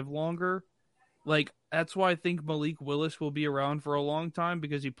survive longer. Like that's why I think Malik Willis will be around for a long time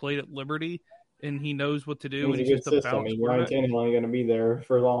because he played at Liberty and he knows what to do. He's a good system. Ryan Tannehill ain't going to be there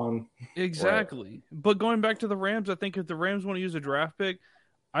for long. Exactly. Right. But going back to the Rams, I think if the Rams want to use a draft pick,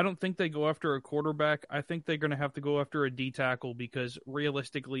 I don't think they go after a quarterback. I think they're going to have to go after a D tackle because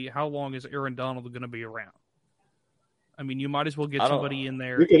realistically, how long is Aaron Donald going to be around? I mean, you might as well get somebody in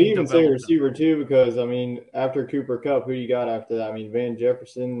there. You could even say receiver too, because I mean, after Cooper Kupp, who you got after that? I mean, Van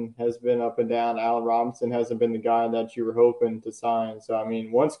Jefferson has been up and down. Allen Robinson hasn't been the guy that you were hoping to sign. So I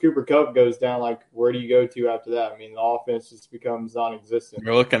mean, once Cooper Kupp goes down, like where do you go to after that? I mean, the offense just becomes non-existent.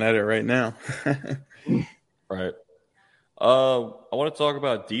 We're looking at it right now. Right. I want to talk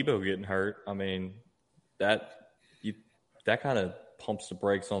about Debo getting hurt. I mean, that kind of pumps the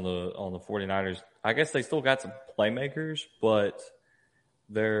brakes on the 49ers. I guess they still got some playmakers, but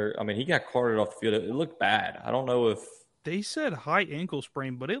he got carted off the field. It looked bad. I don't know if they said high ankle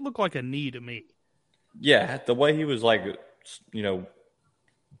sprain, but it looked like a knee to me. Yeah, the way he was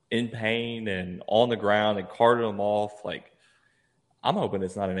in pain and on the ground and carted him off, I'm hoping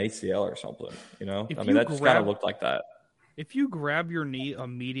it's not an ACL or something. That just kind of looked like that. If you grab your knee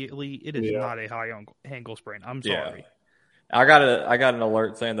immediately, it is not a high ankle sprain. I'm sorry. Yeah. I got an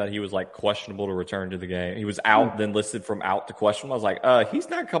alert saying that he was questionable to return to the game. He was out, then listed from out to questionable. I was like, he's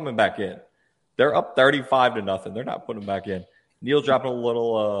not coming back in. They're up 35-0. They're not putting him back in. Neil dropping a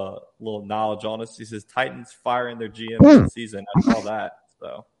little knowledge on us. He says Titans firing their GM this season. I saw that.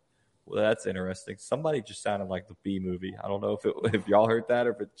 So, well, that's interesting. Somebody just sounded like the B movie. I don't know if y'all heard that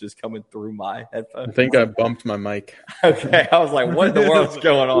or if it's just coming through my headphones. I think I bumped my mic. Okay, I was like, what in the world's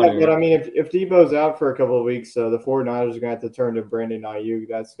going on here? But I mean, if Debo's out for a couple of weeks, the 49ers are going to have to turn to Brandon Ayuk.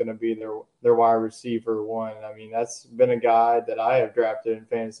 That's going to be their wide receiver one. I mean, that's been a guy that I have drafted in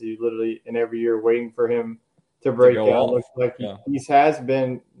fantasy literally in every year waiting for him to break out. Looks like he has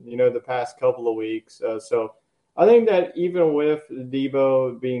been, the past couple of weeks. So I think that even with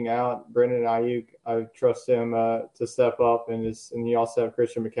Debo being out, Brandon Ayuk, I trust him to step up, and you also have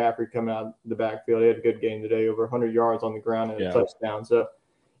Christian McCaffrey coming out the backfield. He had a good game today, over 100 yards on the ground and a touchdown. So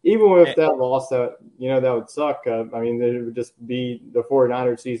even with that loss, that would suck. It would just be the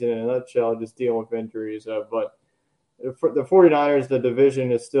 49ers season in a nutshell, just dealing with injuries. But for the 49ers, the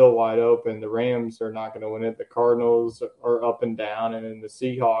division is still wide open. The Rams are not going to win it. The Cardinals are up and down, and then the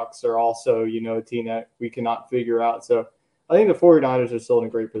Seahawks are also, a team that we cannot figure out. So I think the 49ers are still in a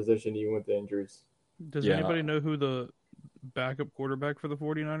great position even with the injuries. Does anybody know who the backup quarterback for the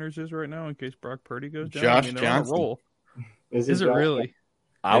 49ers is right now in case Brock Purdy goes down? Josh they're on a roll. Is it really?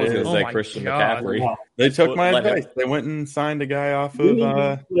 I was going to say Christian McCaffrey. Wow. They took my advice. They went and signed a guy off of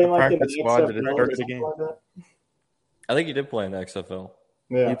the practice squad to start the game. I think he did play in the XFL.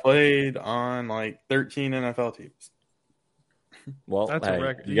 Yeah. He played on like 13 NFL teams. Well, that's a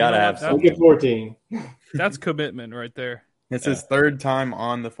record. You got to have something. Look at 14. That's commitment right there. It's his third time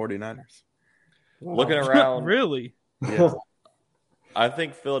on the 49ers. Wow. Looking around. Really? Yeah. I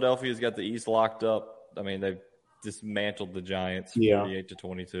think Philadelphia's got the East locked up. I mean, they've dismantled the Giants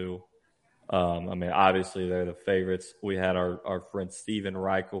 48-22. Obviously they're the favorites. We had our friend Steven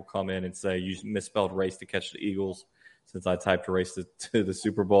Reichel come in and say you misspelled race to catch the Eagles since I typed race to the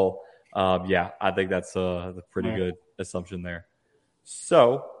Super Bowl. I think that's a pretty good assumption there.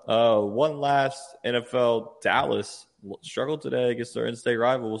 So one last NFL, Dallas struggled today against their in-state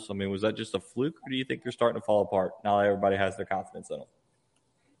rivals. I mean, was that just a fluke, or do you think they're starting to fall apart now that everybody has their confidence in them?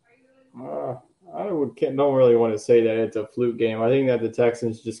 I don't really want to say that it's a fluke game. I think that the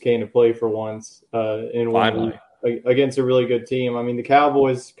Texans just came to play for once against a really good team. I mean, the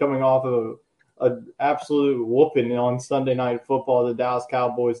Cowboys coming off of an absolute whooping on Sunday Night Football. The Dallas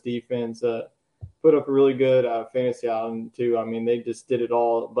Cowboys defense put up a really good fantasy outing too. I mean, they just did it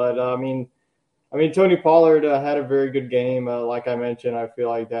all. But Tony Pollard had a very good game. Like I mentioned, I feel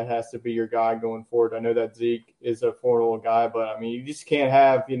like that has to be your guy going forward. I know that Zeke is a formidable guy, but you just can't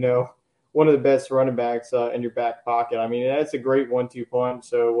have one of the best running backs in your back pocket. That's a great 1-2 punch,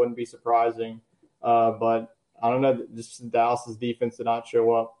 so it wouldn't be surprising. But I don't know, just Dallas's defense did not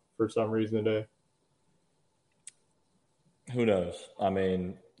show up for some reason today. Who knows? I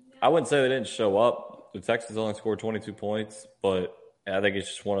wouldn't say they didn't show up. The Texans only scored 22 points, but I think it's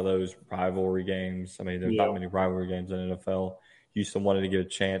just one of those rivalry games. There's not many rivalry games in the NFL. Houston wanted to get a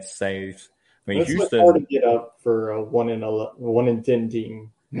chance, saves. Houston hard to get up for a 1-10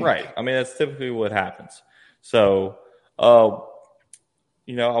 team. Right. That's typically what happens. So, I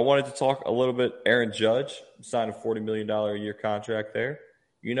wanted to talk a little bit. Aaron Judge signed a $40 million a year contract there.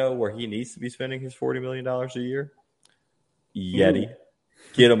 You know where he needs to be spending his $40 million a year? Yeti.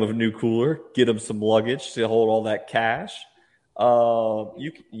 Get him a new cooler. Get him some luggage to hold all that cash.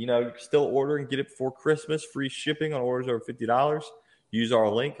 You can still order and get it before Christmas. Free shipping on orders over $50. Use our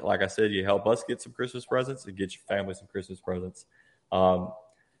link. Like I said, you help us get some Christmas presents and get your family some Christmas presents. I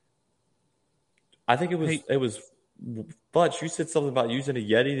think it was Butch, you said something about using a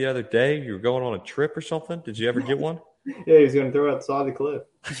Yeti the other day. You were going on a trip or something. Did you ever get one? Yeah, he's going to throw it outside the cliff.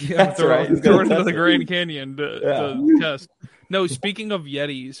 Yeah, throw it into the Grand Canyon to test. No, speaking of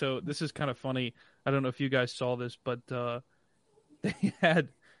Yeti, so this is kind of funny. I don't know if you guys saw this, but they had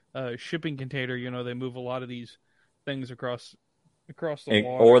a shipping container. They move a lot of these things across the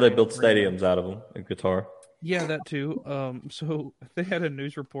water. Or they built stadiums out of them in Qatar. Yeah, that too. So they had a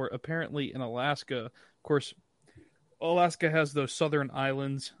news report. Apparently in Alaska, of course, Alaska has those southern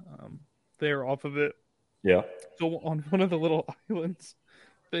islands. They're off of it. Yeah. So on one of the little islands,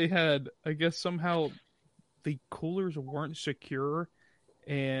 they had, I guess somehow the coolers weren't secure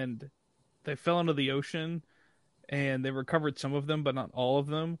and they fell into the ocean and they recovered some of them, but not all of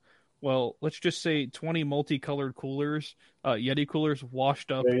them. Well, let's just say 20 multicolored coolers, Yeti coolers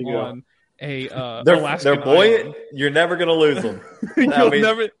washed up on a Alaskan they're buoyant. island. You're never going to lose them. You're going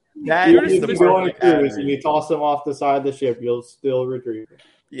to cruise and you toss them off the side of the ship, you'll still retrieve them.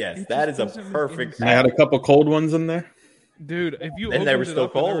 Yes, that is a perfect. I had a couple cold ones in there. Dude, if you and they were still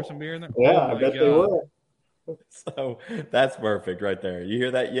cold. There was some beer in there, yeah, I bet they were. So that's perfect right there. You hear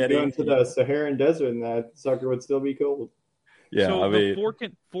that, Yeti? Going to the Saharan desert and that sucker would still be cold. Yeah, so the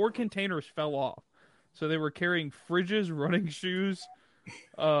four containers fell off. So they were carrying fridges, running shoes,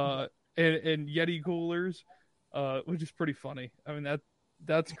 and Yeti coolers, which is pretty funny.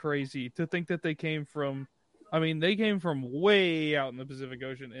 That's crazy to think that they came from. They came from way out in the Pacific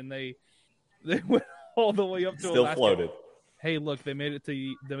Ocean, and they went all the way up to still Alaska. Floated. Hey, look, they made it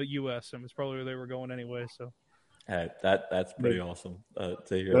to the U.S. and it's probably where they were going anyway. So, hey, that's pretty awesome to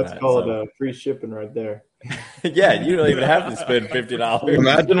hear. That's called free shipping right there. Yeah, you don't even have to spend $50.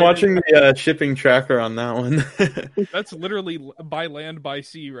 Imagine watching the shipping tracker on that one. That's literally by land, by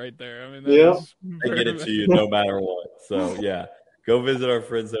sea right there. I mean, they get it to you no matter what. So, yeah, go visit our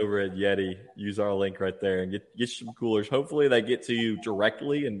friends over at Yeti. Use our link right there and get some coolers. Hopefully they get to you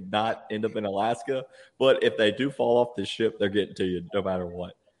directly and not end up in Alaska. But if they do fall off the ship, they're getting to you no matter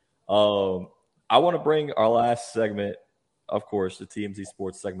what. I want to bring our last segment, of course, the TMZ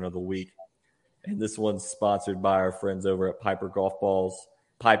Sports segment of the week. And this one's sponsored by our friends over at Piper Golf Balls.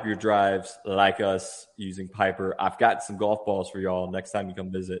 Pipe your drives like us using Piper. I've got some golf balls for y'all next time you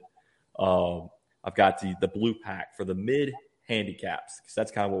come visit. I've got the blue pack for the mid handicaps because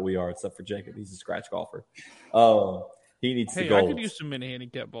that's kind of what we are, except for Jacob. He's a scratch golfer. He needs the gold. I could use some mini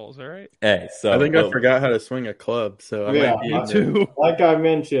handicap balls, all right? Hey, so I think I forgot how to swing a club, so I might me too. Like I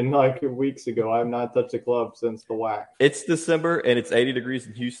mentioned weeks ago, I have not touched a club since the whack. It's December and it's 80 degrees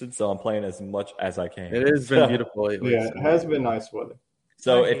in Houston, so I'm playing as much as I can. It has been beautiful lately. Yeah, it has been nice weather.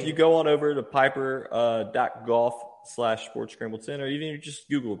 So if you go on over to piper.golf/sports scramble 10, or even if you just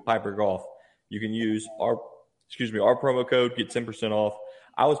Google Piper Golf, you can use our promo code, get 10% off.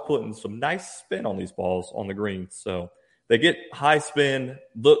 I was putting some nice spin on these balls on the green, so they get high spin.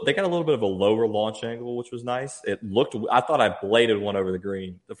 They got a little bit of a lower launch angle, which was nice. I thought I bladed one over the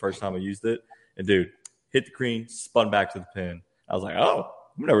green the first time I used it. And, dude, hit the green, spun back to the pin. I was like, oh,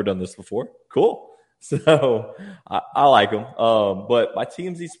 I've never done this before. Cool. So I like them. But my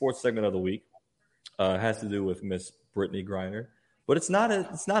TMZ Sports segment of the week has to do with Miss Brittany Griner. But it's not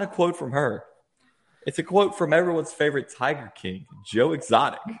a quote from her. It's a quote from everyone's favorite Tiger King, Joe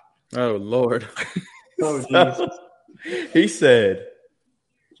Exotic. Oh, Lord. Oh, Jesus. He said,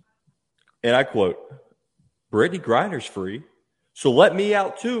 and I quote, Brittany Griner's free, so let me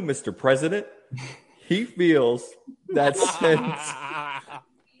out too, Mr. President. He feels that since...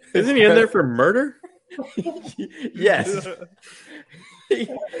 Isn't he in there for murder? Yes. He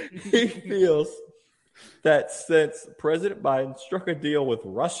feels that since President Biden struck a deal with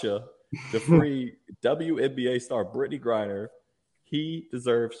Russia to free WNBA star Brittany Griner, he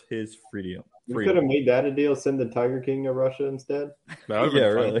deserves his freedom. You could have made that a deal, send the Tiger King to Russia instead. Yeah,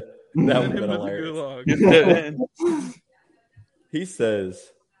 really. That would have been hilarious. He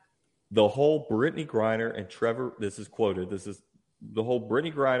says, the whole Brittany Griner and Trevor, this is quoted, the whole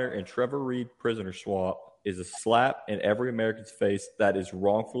Brittany Griner and Trevor Reed prisoner swap is a slap in every American's face that is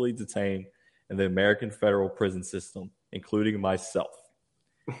wrongfully detained in the American federal prison system, including myself.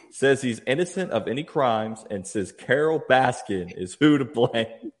 Says he's innocent of any crimes and says Carol Baskin is who to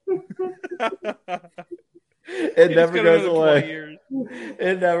blame. It never goes away.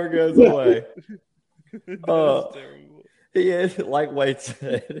 It never goes away. He is, like Wade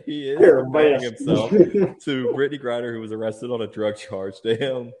said, he is comparing himself to Brittany Griner, who was arrested on a drug charge, to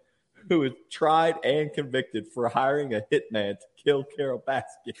him, who was tried and convicted for hiring a hitman to kill Carol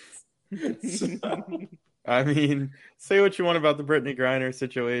Baskins. I mean, say what you want about the Brittany Griner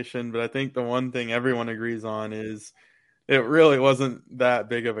situation, but I think the one thing everyone agrees on is it really wasn't that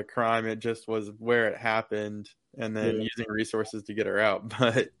big of a crime. It just was where it happened and then using resources to get her out.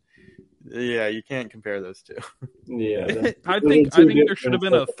 But yeah, you can't compare those two. Yeah. I think there should have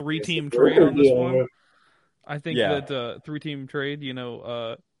been a 3-team trade on this one. I think that 3-team trade,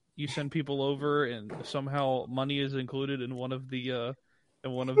 you send people over and somehow money is included in one of the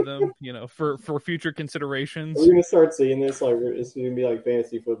them, for future considerations. We're gonna start seeing this it's gonna be like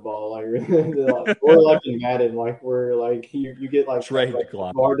fantasy football, or like in Madden, where you get trade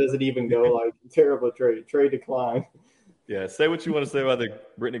decline. Bar doesn't even go terrible trade decline. Yeah, say what you want to say about the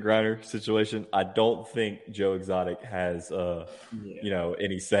Brittany Griner situation. I don't think Joe Exotic has,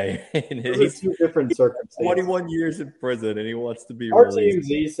 any say in it. He's 2 different circumstances. 21 years in prison, and he wants to be Our released.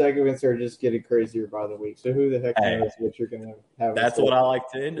 TMZ segments are just getting crazier by the week. So who the heck knows what you're going to have? That's what I like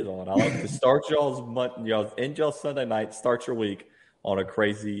to end it on. I like to start y'all's Sunday night, start your week on a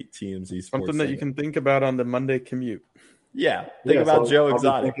crazy TMZ sports something that you can think about on the Monday commute. Yeah, think about Joe I'll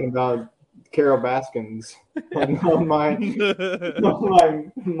Exotic. Thinking about Carol Baskins on my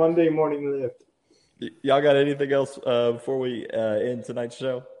Monday morning lift. Y'all got anything else before we end tonight's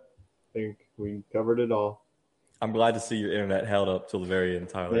show? I think we covered it all. I'm glad to see your internet held up till the very end,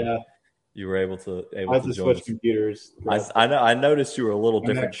 Tyler. Yeah, you were able to switch us. Computers. I noticed you were a little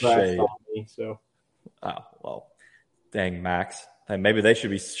different shade. So, well, dang Max. Maybe they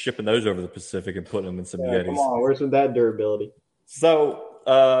should be shipping those over the Pacific and putting them in some Yetis. Come on, where's that durability? So.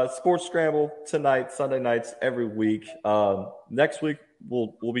 Sports Scramble tonight, Sunday nights every week. Next week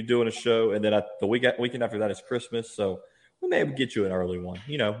we'll be doing a show, and then the weekend after that is Christmas. So we may get you an early one,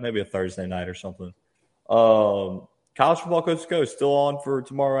 maybe a Thursday night or something. College football coast to coast still on for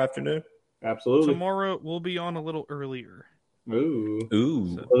tomorrow afternoon. Absolutely. Tomorrow we'll be on a little earlier. Ooh.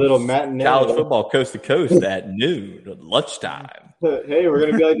 A little matinee. College football coast to coast at noon, at lunchtime. Hey, we're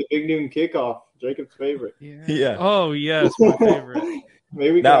going to be like the big noon kickoff. Jacob's favorite. Yeah. Oh, yes, my favorite.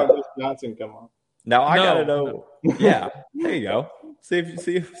 Maybe we can have Bruce Johnson come on. Now I gotta know. Yeah, there you go. See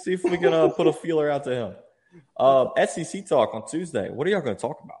if we can put a feeler out to him. SEC talk on Tuesday. What are y'all going to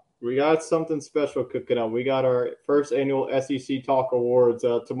talk about? We got something special cooking up. We got our first annual SEC Talk Awards.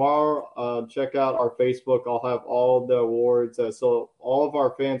 Tomorrow, check out our Facebook. I'll have all the awards. So all of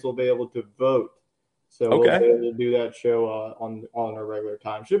our fans will be able to vote. So we'll be able to do that show on a regular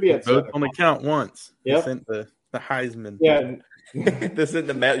time. Should be at 7 o'clock. Only count once. Yep. Sent the Heisman. Yeah. This is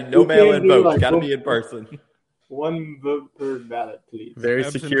no mail-in vote. Like, got to be in person. One vote per ballot, please. Very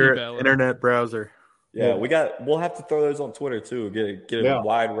secure internet browser. Yeah, we'll have to throw those on Twitter too. Get a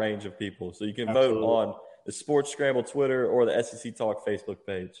wide range of people, so you can vote on the Sports Scramble Twitter or the SEC Talk Facebook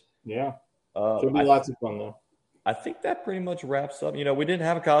page. Yeah, should be lots of fun though. I think that pretty much wraps up. We didn't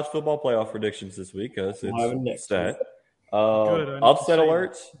have a college football playoff predictions this week because it's set. Upset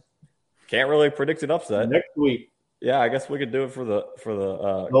alerts. Can't really predict an upset Next week. Yeah, I guess we could do it for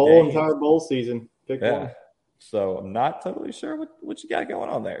the whole entire bowl season. Pick one. So I'm not totally sure what you got going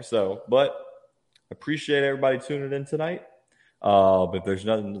on there. But appreciate everybody tuning in tonight. But there's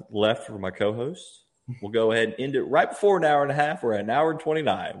nothing left for my co-hosts. We'll go ahead and end it right before an hour and a half. We're at an hour and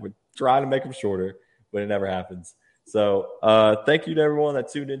 29. We're trying to make them shorter, but it never happens. So thank you to everyone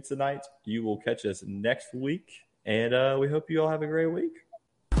that tuned in tonight. You will catch us next week, and we hope you all have a great week.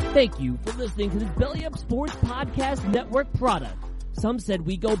 Thank you for listening to this Belly Up Sports Podcast Network product. Some said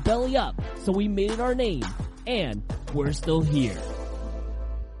we go belly up, so we made it our name, and we're still here.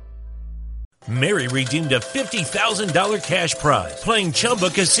 Mary redeemed a $50,000 cash prize playing Chumba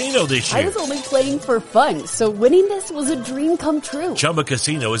Casino this year. I was only playing for fun, so winning this was a dream come true. Chumba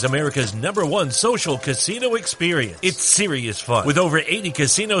Casino is America's #1 social casino experience. It's serious fun. With over 80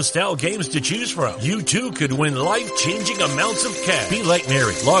 casino-style games to choose from, you too could win life-changing amounts of cash. Be like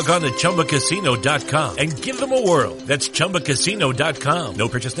Mary. Log on to ChumbaCasino.com and give them a whirl. That's ChumbaCasino.com. No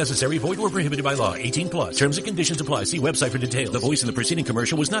purchase necessary. Void where prohibited by law. 18+. Terms and conditions apply. See website for details. The voice in the preceding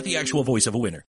commercial was not the actual voice of a winner.